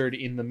captured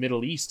in the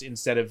Middle East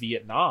instead of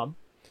Vietnam.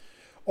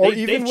 Or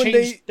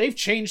they've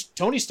changed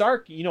Tony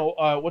Stark, you know,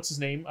 what's his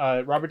name?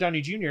 Robert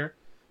Downey Jr.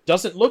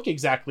 doesn't look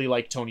exactly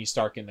like Tony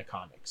Stark in the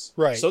comics.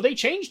 Right. So they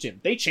changed him.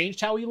 They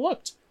changed how he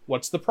looked.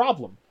 What's the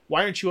problem?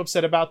 Why aren't you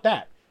upset about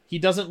that? He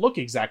doesn't look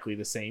exactly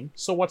the same.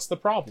 So what's the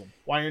problem?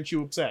 Why aren't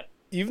you upset?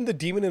 Even the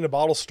Demon in a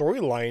Bottle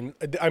storyline,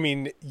 I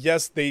mean,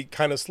 yes, they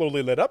kind of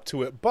slowly led up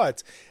to it,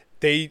 but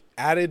they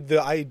added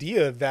the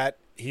idea that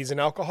he's an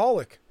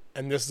alcoholic.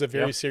 And this is a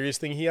very serious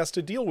thing he has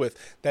to deal with.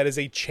 That is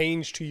a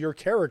change to your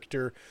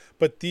character.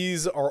 But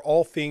these are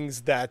all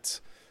things that,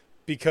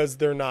 because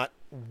they're not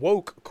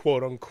woke,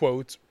 quote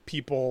unquote,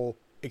 people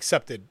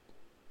accepted.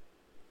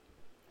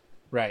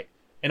 Right.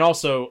 And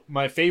also,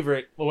 my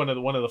favorite, one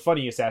of the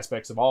funniest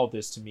aspects of all of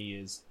this to me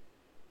is,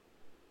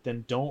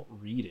 then don't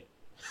read it.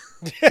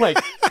 Like,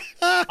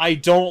 I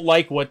don't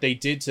like what they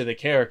did to the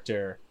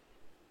character,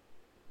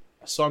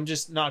 so I'm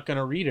just not going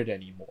to read it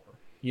anymore.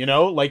 You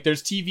know, like,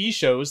 there's TV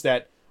shows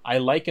that I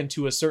likened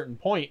to a certain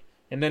point,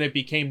 and then it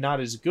became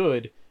not as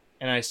good,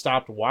 and I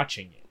stopped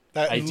watching it.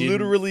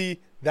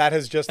 That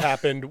has just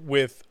happened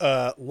with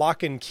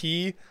Lock and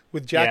Key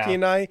with Jackie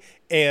and I,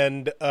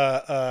 and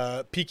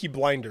Peaky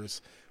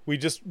Blinders. We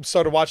just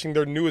started watching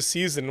their newest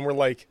season, and we're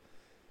like,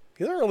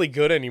 these aren't really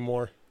good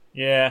anymore.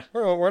 Yeah.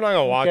 We're not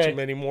going to watch them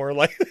anymore.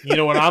 Like, you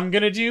know what I'm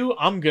going to do?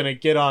 I'm going to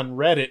get on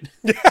Reddit,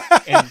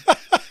 and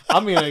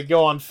I'm going to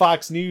go on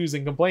Fox News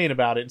and complain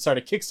about it and start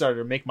a Kickstarter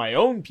to make my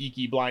own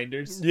Peaky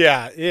Blinders.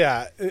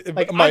 Yeah.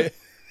 Like,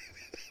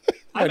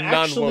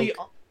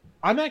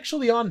 I'm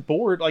actually on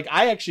board. Like,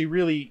 I actually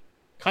really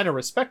kind of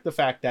respect the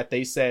fact that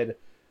they said,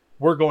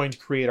 we're going to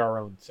create our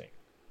own thing.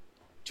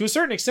 To a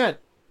certain extent,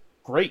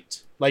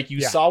 great. Like,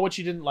 you saw what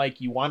you didn't like.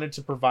 You wanted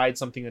to provide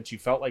something that you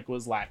felt like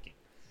was lacking.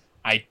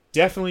 I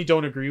definitely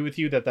don't agree with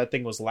you that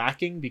thing was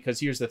lacking,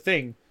 because here's the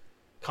thing.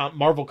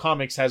 Marvel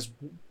Comics has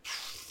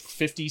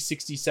 50,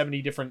 60,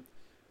 70 different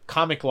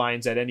comic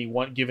lines at any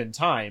one given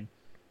time.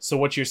 So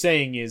what you're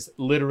saying is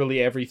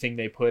literally everything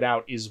they put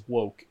out is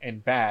woke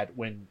and bad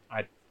when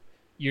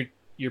you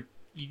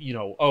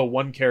know, oh,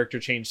 one character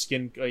changed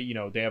skin, you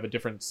know, they have a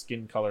different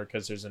skin color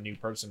because there's a new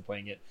person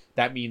playing it.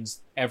 That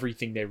means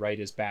everything they write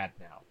is bad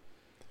now.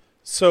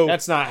 So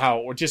that's not how,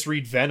 or just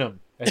read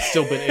Venom. It's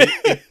still been,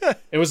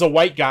 it was a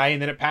white guy,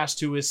 and then it passed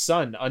to his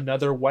son,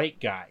 another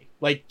white guy.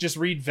 Like, just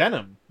read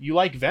Venom. You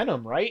like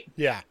Venom, right?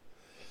 Yeah.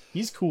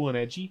 He's cool and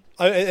edgy.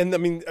 And I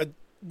mean,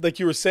 like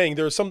you were saying,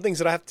 there are some things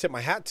that I have to tip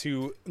my hat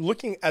to.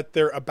 Looking at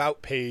their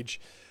About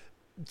page,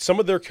 some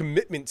of their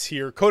commitments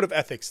here, Code of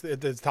Ethics,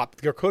 at the top,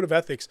 their Code of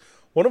Ethics,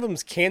 one of them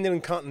is canon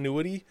and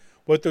continuity.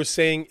 What they're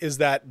saying is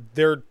that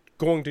they're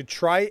going to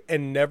try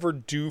and never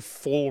do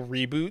full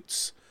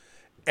reboots.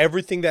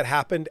 Everything that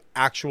happened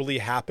actually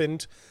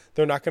happened.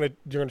 They're going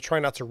to try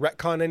not to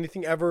retcon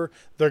anything ever.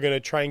 They're going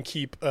to try and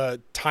keep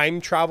time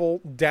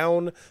travel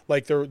down.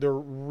 Like, their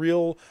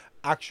real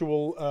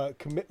actual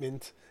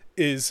commitment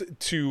is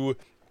to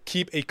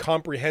keep a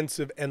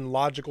comprehensive and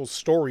logical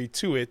story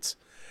to it.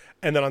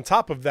 And then on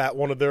top of that,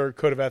 one of their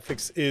Code of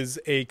Ethics is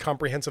a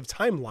comprehensive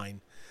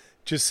timeline,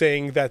 just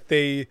saying that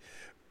they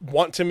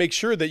want to make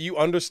sure that you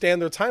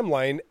understand their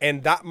timeline,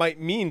 and that might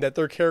mean that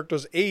their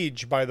characters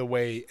age, by the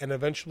way, and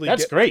eventually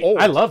that's get great.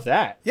 old. I love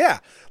that. Yeah,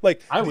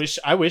 like I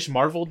wish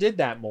Marvel did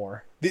that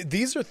more.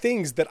 These are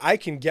things that I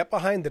can get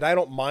behind, that I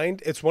don't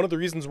mind. It's one of the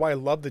reasons why I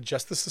love the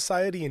Justice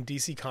Society in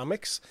DC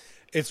Comics.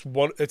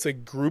 It's a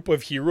group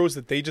of heroes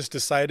that they just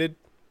decided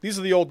these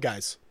are the old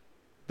guys.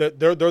 That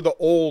they're the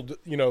old,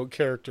 you know,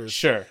 characters.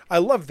 Sure, I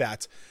love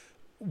that.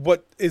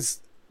 What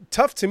is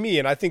tough to me,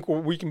 and I think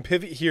we can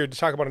pivot here to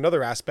talk about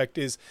another aspect,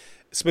 is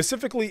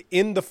specifically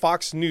in the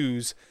Fox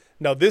News.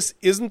 Now, this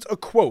isn't a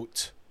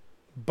quote,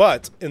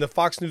 but in the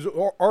Fox News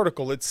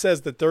article, it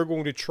says that they're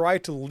going to try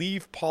to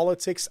leave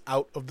politics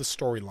out of the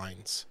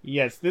storylines.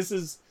 Yes, this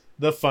is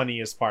the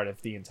funniest part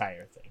of the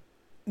entire thing.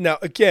 Now,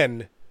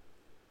 again,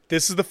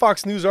 this is the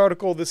Fox News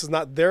article. This is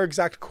not their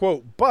exact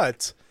quote,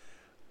 but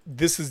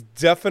this is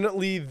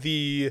definitely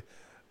the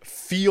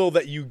feel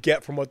that you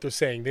get from what they're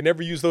saying. They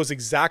never use those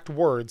exact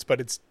words, but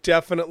it's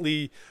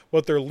definitely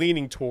what they're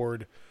leaning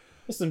toward.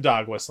 There's some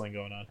dog whistling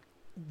going on.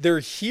 Their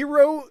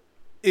hero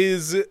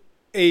is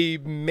a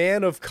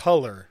man of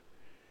color.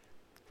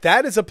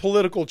 That is a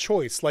political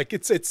choice. Like,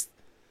 it's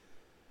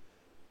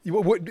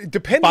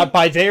Depending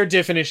by their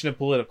definition of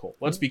political.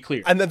 Let's be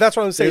clear. And that's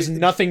what I'm saying. There's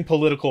nothing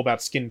political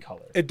about skin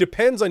color. It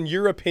depends on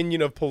your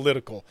opinion of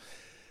political.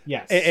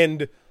 Yes.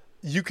 And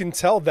you can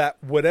tell that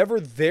whatever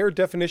their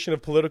definition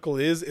of political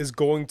is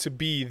going to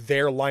be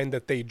their line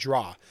that they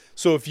draw.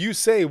 So if you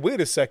say,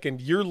 wait a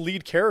second, your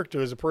lead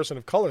character is a person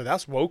of color,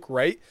 that's woke,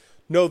 right?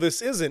 No,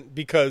 this isn't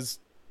because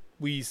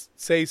we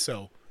say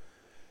so.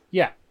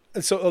 Yeah.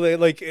 And so,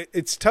 like,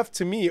 it's tough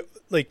to me.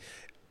 Like,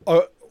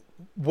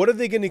 what are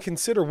they going to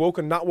consider woke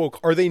and not woke?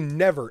 Are they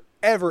never,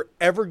 ever,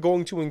 ever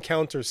going to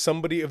encounter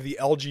somebody of the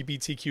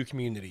LGBTQ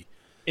community?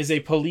 Is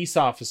a police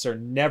officer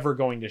never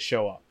going to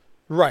show up?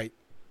 Right.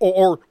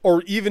 Or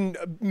even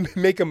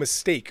make a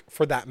mistake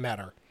for that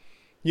matter.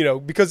 You know,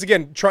 because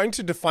again, trying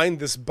to define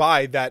this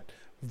by that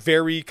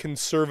very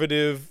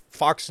conservative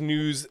Fox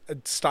News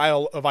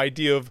style of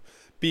idea of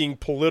being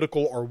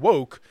political or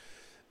woke,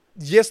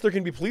 yes, there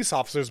can be police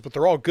officers, but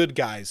they're all good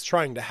guys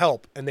trying to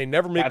help, and they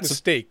never make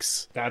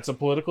mistakes. That's a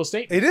political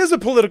statement. It is a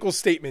political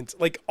statement.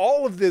 Like,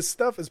 all of this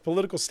stuff is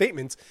political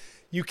statements.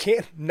 You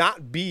can't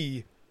not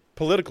be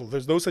political.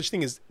 There's no such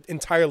thing as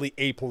entirely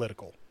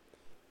apolitical.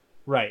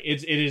 Right.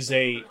 It is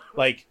a,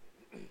 like,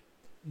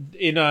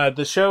 in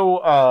the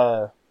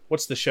show,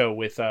 what's the show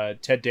with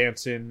Ted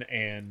Danson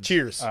and...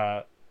 Cheers.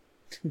 The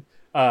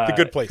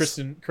Good Place.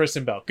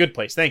 Kristen Bell. Good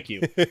Place. Thank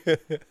you.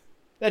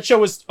 That show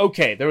was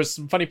okay. There was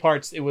some funny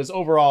parts. It was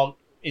overall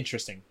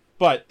interesting.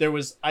 But there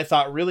was, I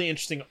thought, really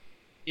interesting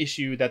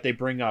issue that they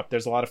bring up.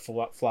 There's a lot of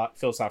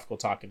philosophical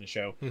talk in the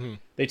show. Mm-hmm.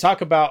 They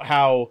talk about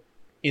how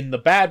in the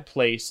bad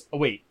place... Oh,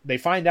 wait. They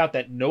find out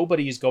that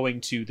nobody's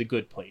going to the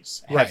good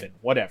place. Heaven.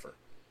 Right. Whatever.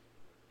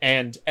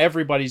 And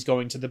everybody's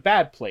going to the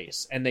bad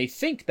place. And they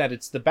think that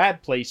it's the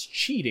bad place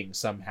cheating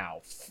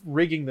somehow.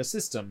 Rigging the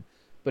system.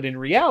 But in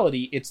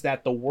reality, it's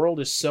that the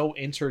world is so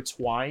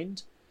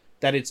intertwined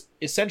that it's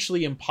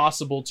essentially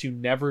impossible to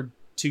never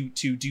to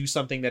do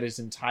something that is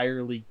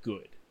entirely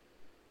good.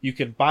 You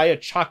can buy a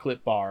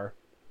chocolate bar,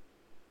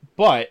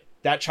 but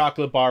that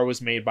chocolate bar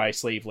was made by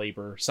slave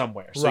labor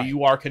somewhere. So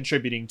you are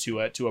contributing to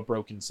a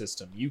broken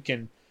system. You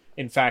can,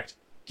 in fact,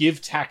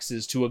 give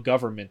taxes to a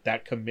government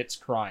that commits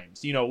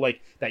crimes. You know,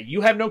 like, that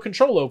you have no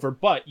control over,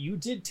 but you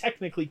did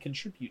technically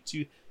contribute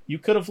to. You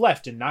could have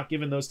left and not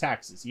given those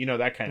taxes. You know,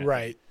 that kind of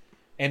thing.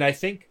 And I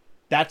think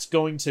that's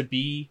going to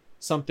be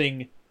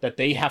something that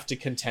they have to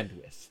contend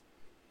with.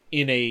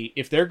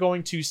 If they're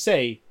going to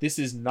say this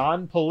is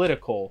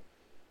non-political,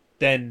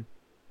 then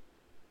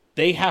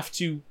they have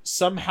to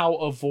somehow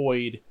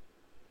avoid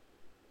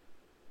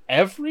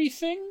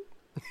everything.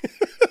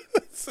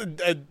 It's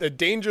a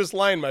dangerous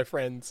line, my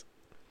friends.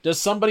 Does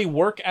somebody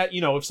work at,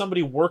 if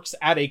somebody works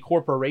at a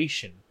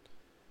corporation,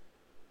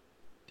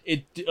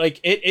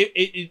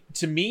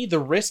 to me, the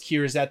risk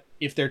here is that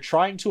if they're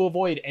trying to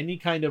avoid any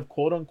kind of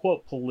quote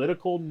unquote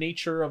political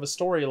nature of a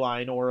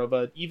storyline or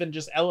of even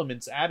just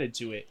elements added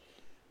to it,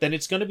 then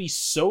it's going to be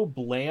so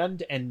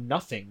bland and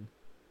nothing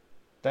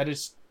that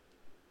it's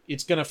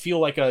going to feel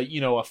like a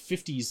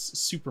 50s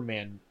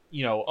Superman,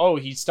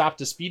 he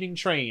stopped a speeding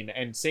train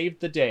and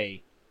saved the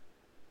day.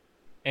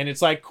 And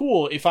it's like,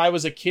 cool, if I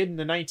was a kid in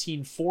the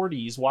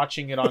 1940s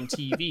watching it on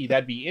TV,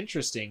 that'd be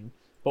interesting.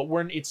 But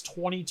it's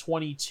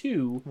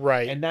 2022,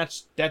 right? And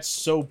that's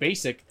so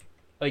basic,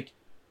 it's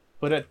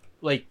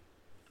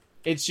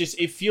just,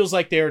 it feels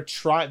like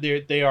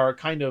they are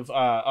kind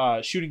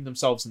of shooting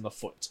themselves in the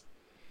foot.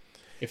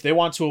 If they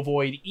want to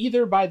avoid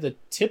either by the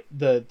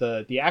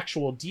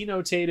actual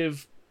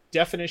denotative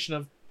definition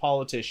of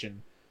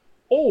politician,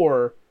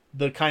 or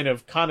the kind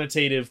of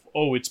connotative,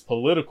 it's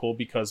political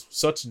because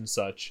such and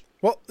such.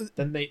 Well,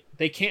 then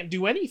they can't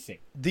do anything.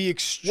 The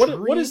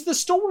extreme, what is the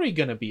story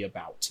going to be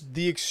about?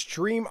 The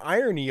extreme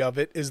irony of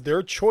it is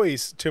their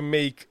choice to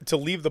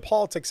leave the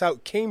politics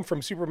out came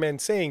from Superman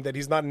saying that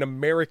he's not an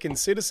American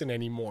citizen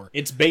anymore.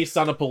 It's based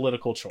on a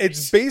political choice.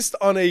 It's based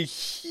on a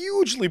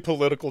hugely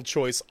political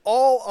choice,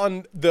 all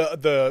on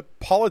the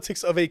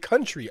politics of a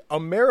country,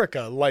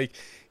 America. Like,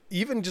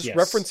 even just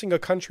referencing a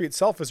country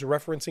itself is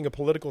referencing a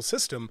political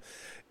system.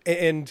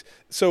 And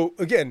so,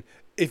 again,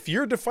 if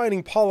you're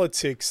defining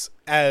politics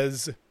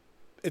as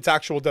its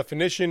actual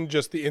definition,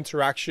 just the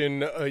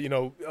interaction,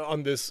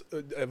 on this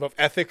of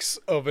ethics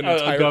of an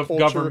entire culture,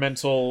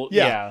 governmental,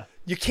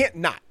 you can't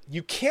not.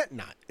 You're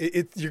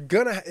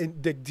gonna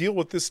deal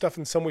with this stuff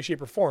in some way,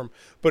 shape, or form.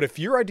 But if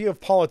your idea of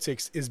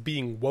politics is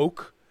being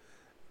woke,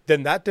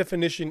 then that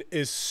definition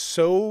is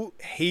so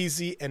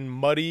hazy and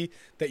muddy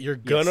that you're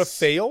gonna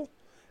fail.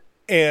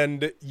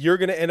 And you're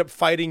going to end up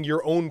fighting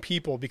your own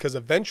people, because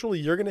eventually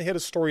you're going to hit a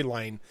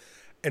storyline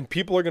and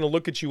people are going to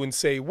look at you and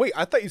say, wait,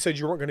 I thought you said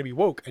you weren't going to be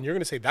woke. And you're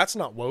going to say, that's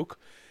not woke.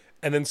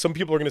 And then some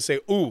people are going to say,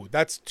 ooh,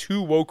 that's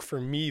too woke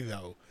for me,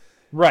 though.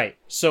 Right.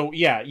 So,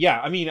 yeah.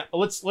 I mean,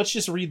 let's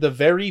just read the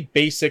very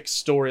basic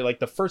story, like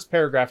the first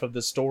paragraph of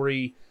the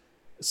story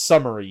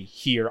summary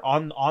here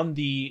on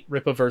the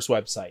Rippaverse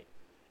website.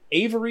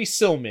 Avery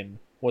Silman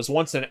was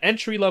once an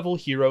entry-level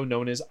hero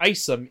known as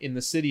Isom in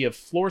the city of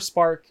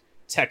Florspark,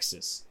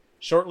 Texas,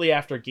 shortly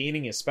after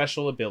gaining his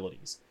special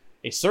abilities.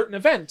 A certain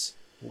event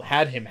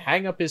had him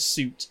hang up his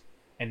suit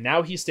and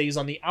now he stays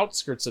on the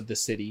outskirts of the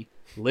city,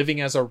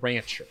 living as a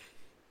rancher.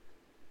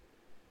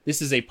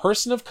 This is a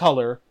person of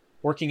color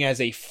working as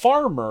a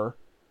farmer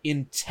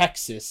in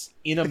Texas,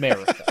 in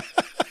America.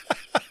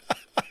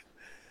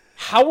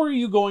 How are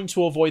you going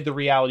to avoid the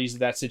realities of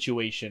that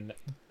situation,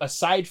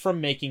 aside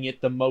from making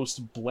it the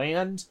most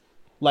bland,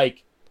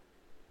 like,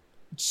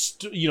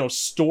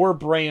 store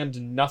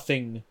brand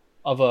nothing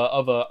of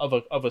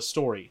a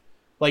story?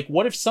 Like,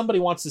 what if somebody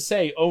wants to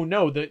say, "Oh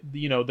no,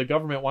 the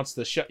government wants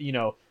to shut,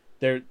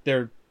 they're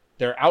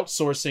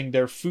outsourcing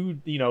their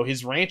food,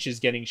 his ranch is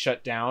getting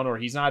shut down, or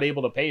he's not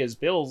able to pay his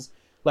bills."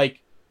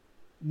 Like,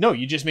 no,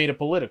 you just made it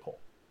political.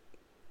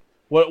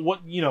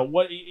 What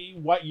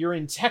you're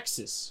in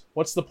Texas.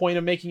 What's the point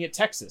of making it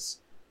Texas?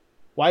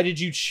 Why did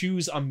you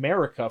choose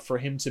America for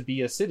him to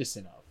be a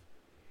citizen of?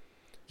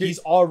 He's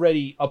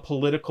already a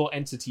political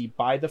entity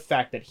by the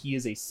fact that he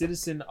is a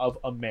citizen of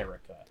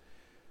America.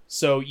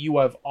 So you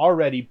have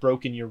already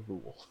broken your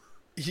rule.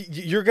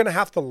 You're going to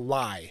have to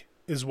lie,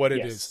 is what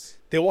it is.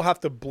 They will have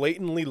to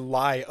blatantly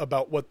lie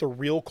about what the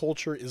real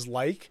culture is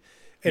like.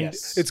 And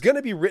it's going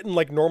to be written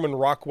like Norman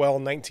Rockwell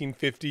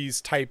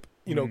 1950s type,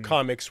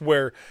 comics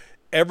where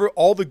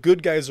all the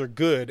good guys are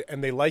good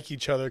and they like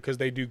each other because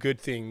they do good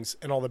things,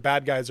 and all the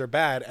bad guys are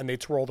bad and they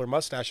twirl their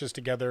mustaches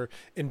together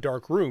in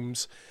dark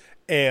rooms,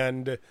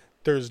 and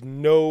there's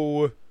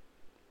no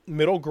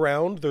middle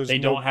ground. They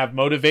don't have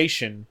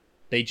motivation.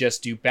 They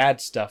just do bad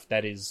stuff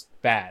that is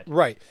bad.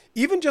 Right.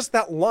 Even just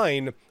that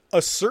line,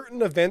 a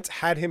certain event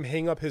had him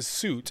hang up his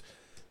suit.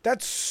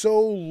 That's so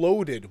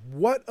loaded.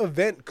 What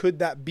event could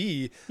that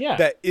be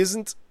that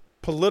isn't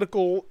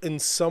political in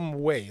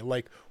some way?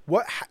 Like,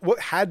 what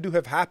had to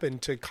have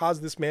happened to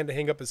cause this man to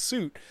hang up his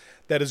suit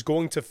that is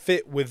going to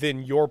fit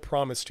within your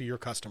promise to your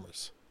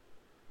customers?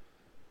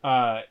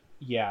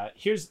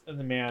 Here's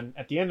the man.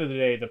 At the end of the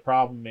day, the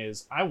problem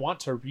is I want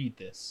to read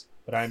this,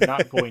 but I'm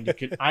not going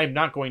to. I'm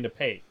not going to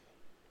pay.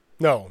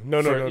 No.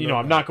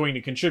 I'm not going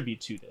to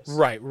contribute to this.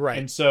 Right.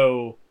 And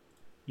so,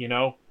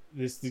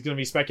 this is going to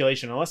be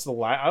speculation. Unless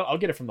I'll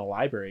get it from the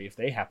library if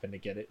they happen to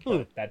get it.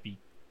 But that'd be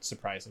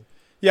surprising.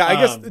 Yeah, I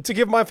guess to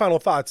give my final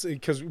thoughts,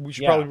 because we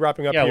should probably be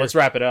wrapping up here. Yeah, let's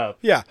wrap it up.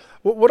 Yeah.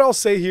 What I'll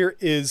say here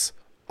is,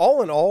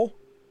 all in all,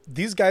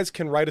 these guys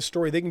can write a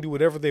story. They can do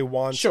whatever they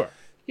want. Sure.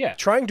 Yeah.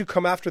 Trying to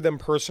come after them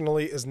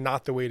personally is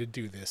not the way to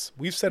do this.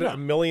 We've said it a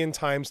million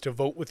times to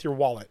vote with your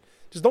wallet.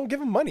 Just don't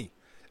give them money.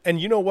 And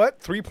you know what?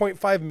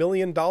 $3.5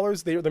 million,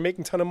 they're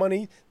making a ton of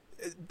money.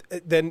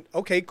 Then,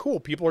 okay,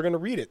 cool. People are going to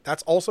read it.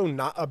 That's also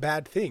not a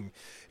bad thing.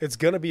 It's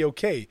going to be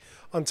okay.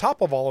 On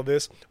top of all of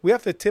this, we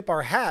have to tip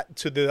our hat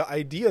to the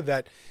idea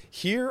that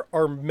here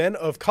are men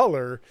of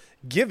color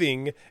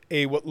giving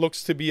what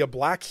looks to be a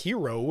black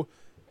hero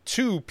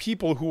to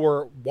people who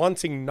are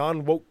wanting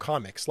non-woke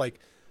comics. Like,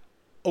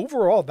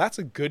 overall, that's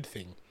a good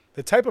thing.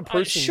 The type of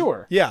person,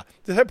 the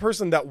type of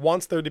person that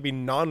wants there to be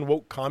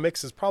non-woke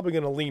comics is probably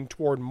going to lean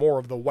toward more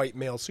of the white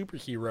male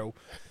superhero,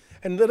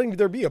 and letting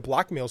there be a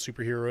black male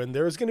superhero in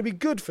there is going to be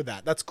good for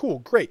that. That's cool,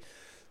 great.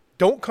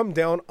 Don't come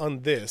down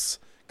on this.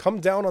 Come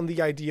down on the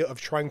idea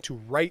of trying to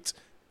write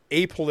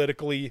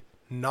apolitically,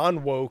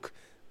 non-woke.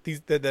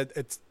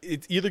 It's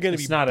either going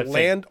to be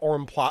bland or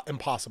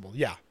impossible.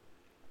 Yeah.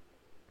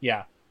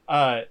 Yeah.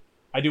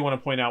 I do want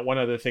to point out one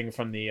other thing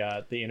from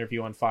the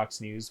interview on Fox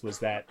News was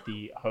that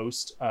the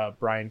host,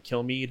 Brian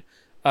Kilmeade,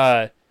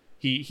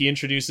 he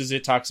introduces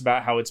it, talks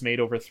about how it's made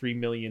over $3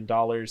 million.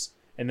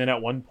 And then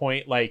at one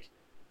point, like,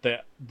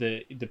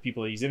 the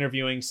people he's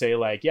interviewing say,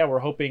 like, yeah, we're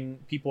hoping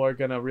people are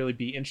going to really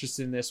be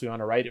interested in this. We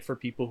want to write it for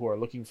people who are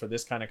looking for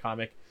this kind of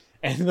comic.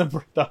 And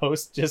the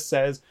host just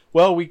says,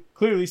 well, we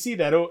clearly see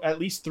that at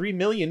least 3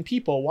 million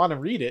people want to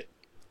read it.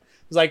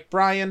 It's like,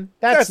 Brian,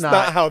 that's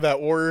not how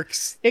that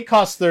works. It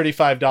costs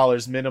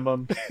 $35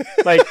 minimum.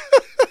 Like,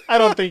 I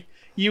don't think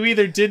you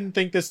either didn't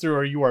think this through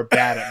or you are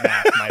bad at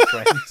math, my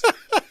friend.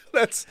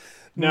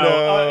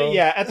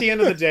 At the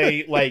end of the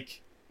day,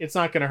 like, it's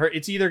not going to hurt.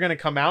 It's either going to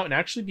come out and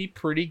actually be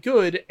pretty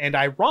good and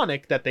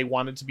ironic that they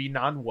wanted to be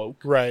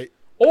non-woke. Right.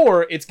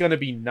 Or it's going to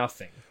be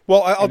nothing.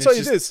 Well, I'll tell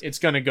you this. It's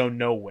going to go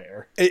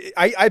nowhere.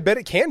 I bet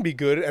it can be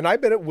good, and I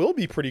bet it will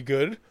be pretty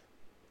good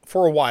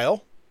for a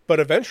while. But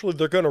eventually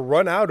they're going to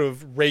run out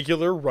of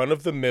regular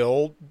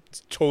run-of-the-mill,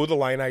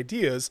 toe-the-line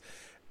ideas,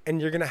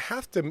 and you're going to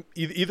have to...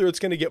 Either it's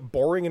going to get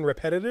boring and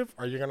repetitive,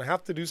 or you're going to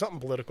have to do something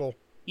political.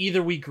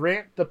 Either we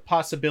grant the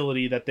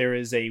possibility that there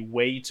is a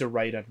way to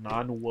write a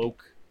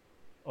non-woke,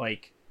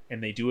 like,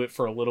 and they do it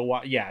for a little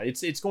while. Yeah,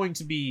 it's going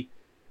to be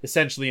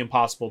essentially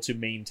impossible to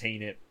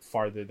maintain it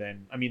farther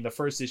than... I mean, the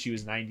first issue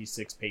is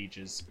 96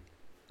 pages.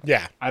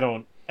 Yeah. I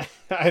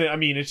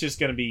mean, it's just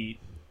going to be...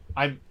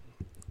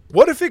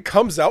 What if it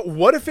comes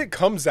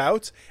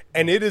out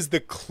and it is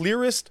the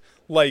clearest,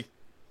 like,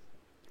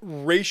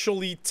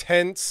 racially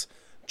tense,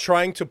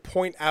 trying to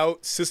point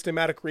out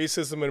systematic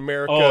racism in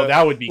America? Oh,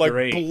 that would be like,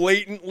 great.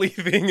 Blatantly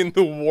thing in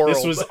the world.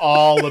 This was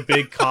all a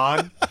big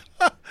con.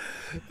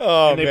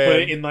 Oh, and they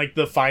put it in, like,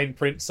 the fine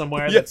print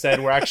somewhere that said,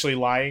 we're actually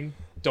lying.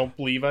 Don't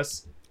believe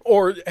us.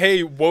 Or,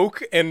 hey,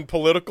 woke and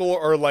political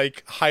are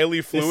like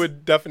highly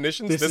fluid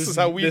definitions. This is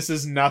how we. This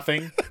is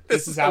nothing.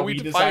 This is how we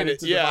decided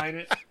to define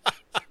it.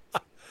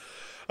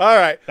 All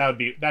right. That'd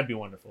be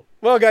wonderful.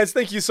 Well, guys,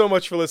 thank you so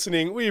much for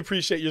listening. We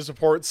appreciate your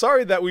support.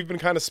 Sorry that we've been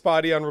kind of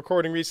spotty on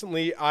recording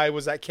recently. I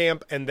was at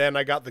camp and then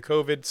I got the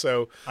COVID,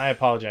 so I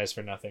apologize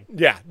for nothing.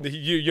 Yeah,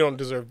 you don't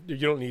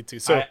need to.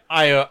 So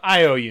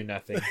I owe you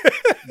nothing.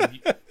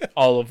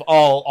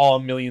 all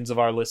millions of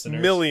our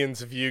listeners.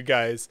 Millions of you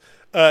guys.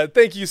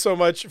 Thank you so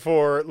much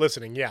for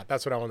listening. Yeah,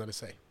 that's what I wanted to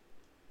say.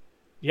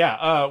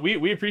 Yeah,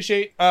 we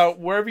appreciate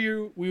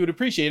we would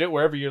appreciate it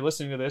wherever you're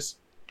listening to this.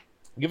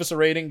 Give us a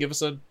rating, give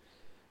us a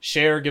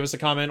share, give us a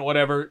comment,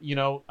 whatever,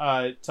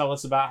 tell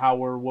us about how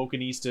we're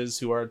wokenistas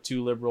who are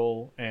too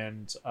liberal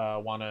and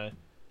want to,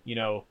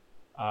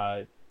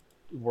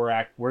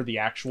 we're the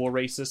actual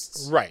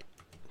racists. Right.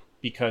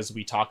 Because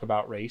we talk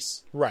about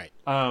race. Right.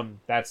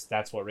 That's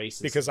what racism is.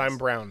 Because I'm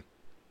brown.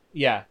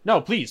 Yeah.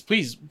 No, please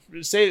be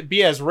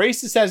as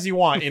racist as you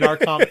want in our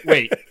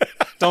wait,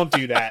 don't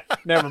do that.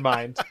 Never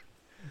mind.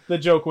 The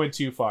joke went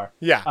too far.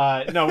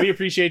 Yeah. No, we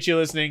appreciate you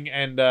listening,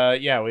 and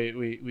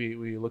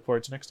we look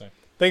forward to next time.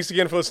 Thanks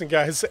again for listening,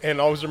 guys, and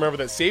always remember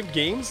that saved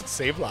games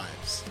save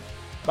lives.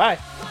 Bye.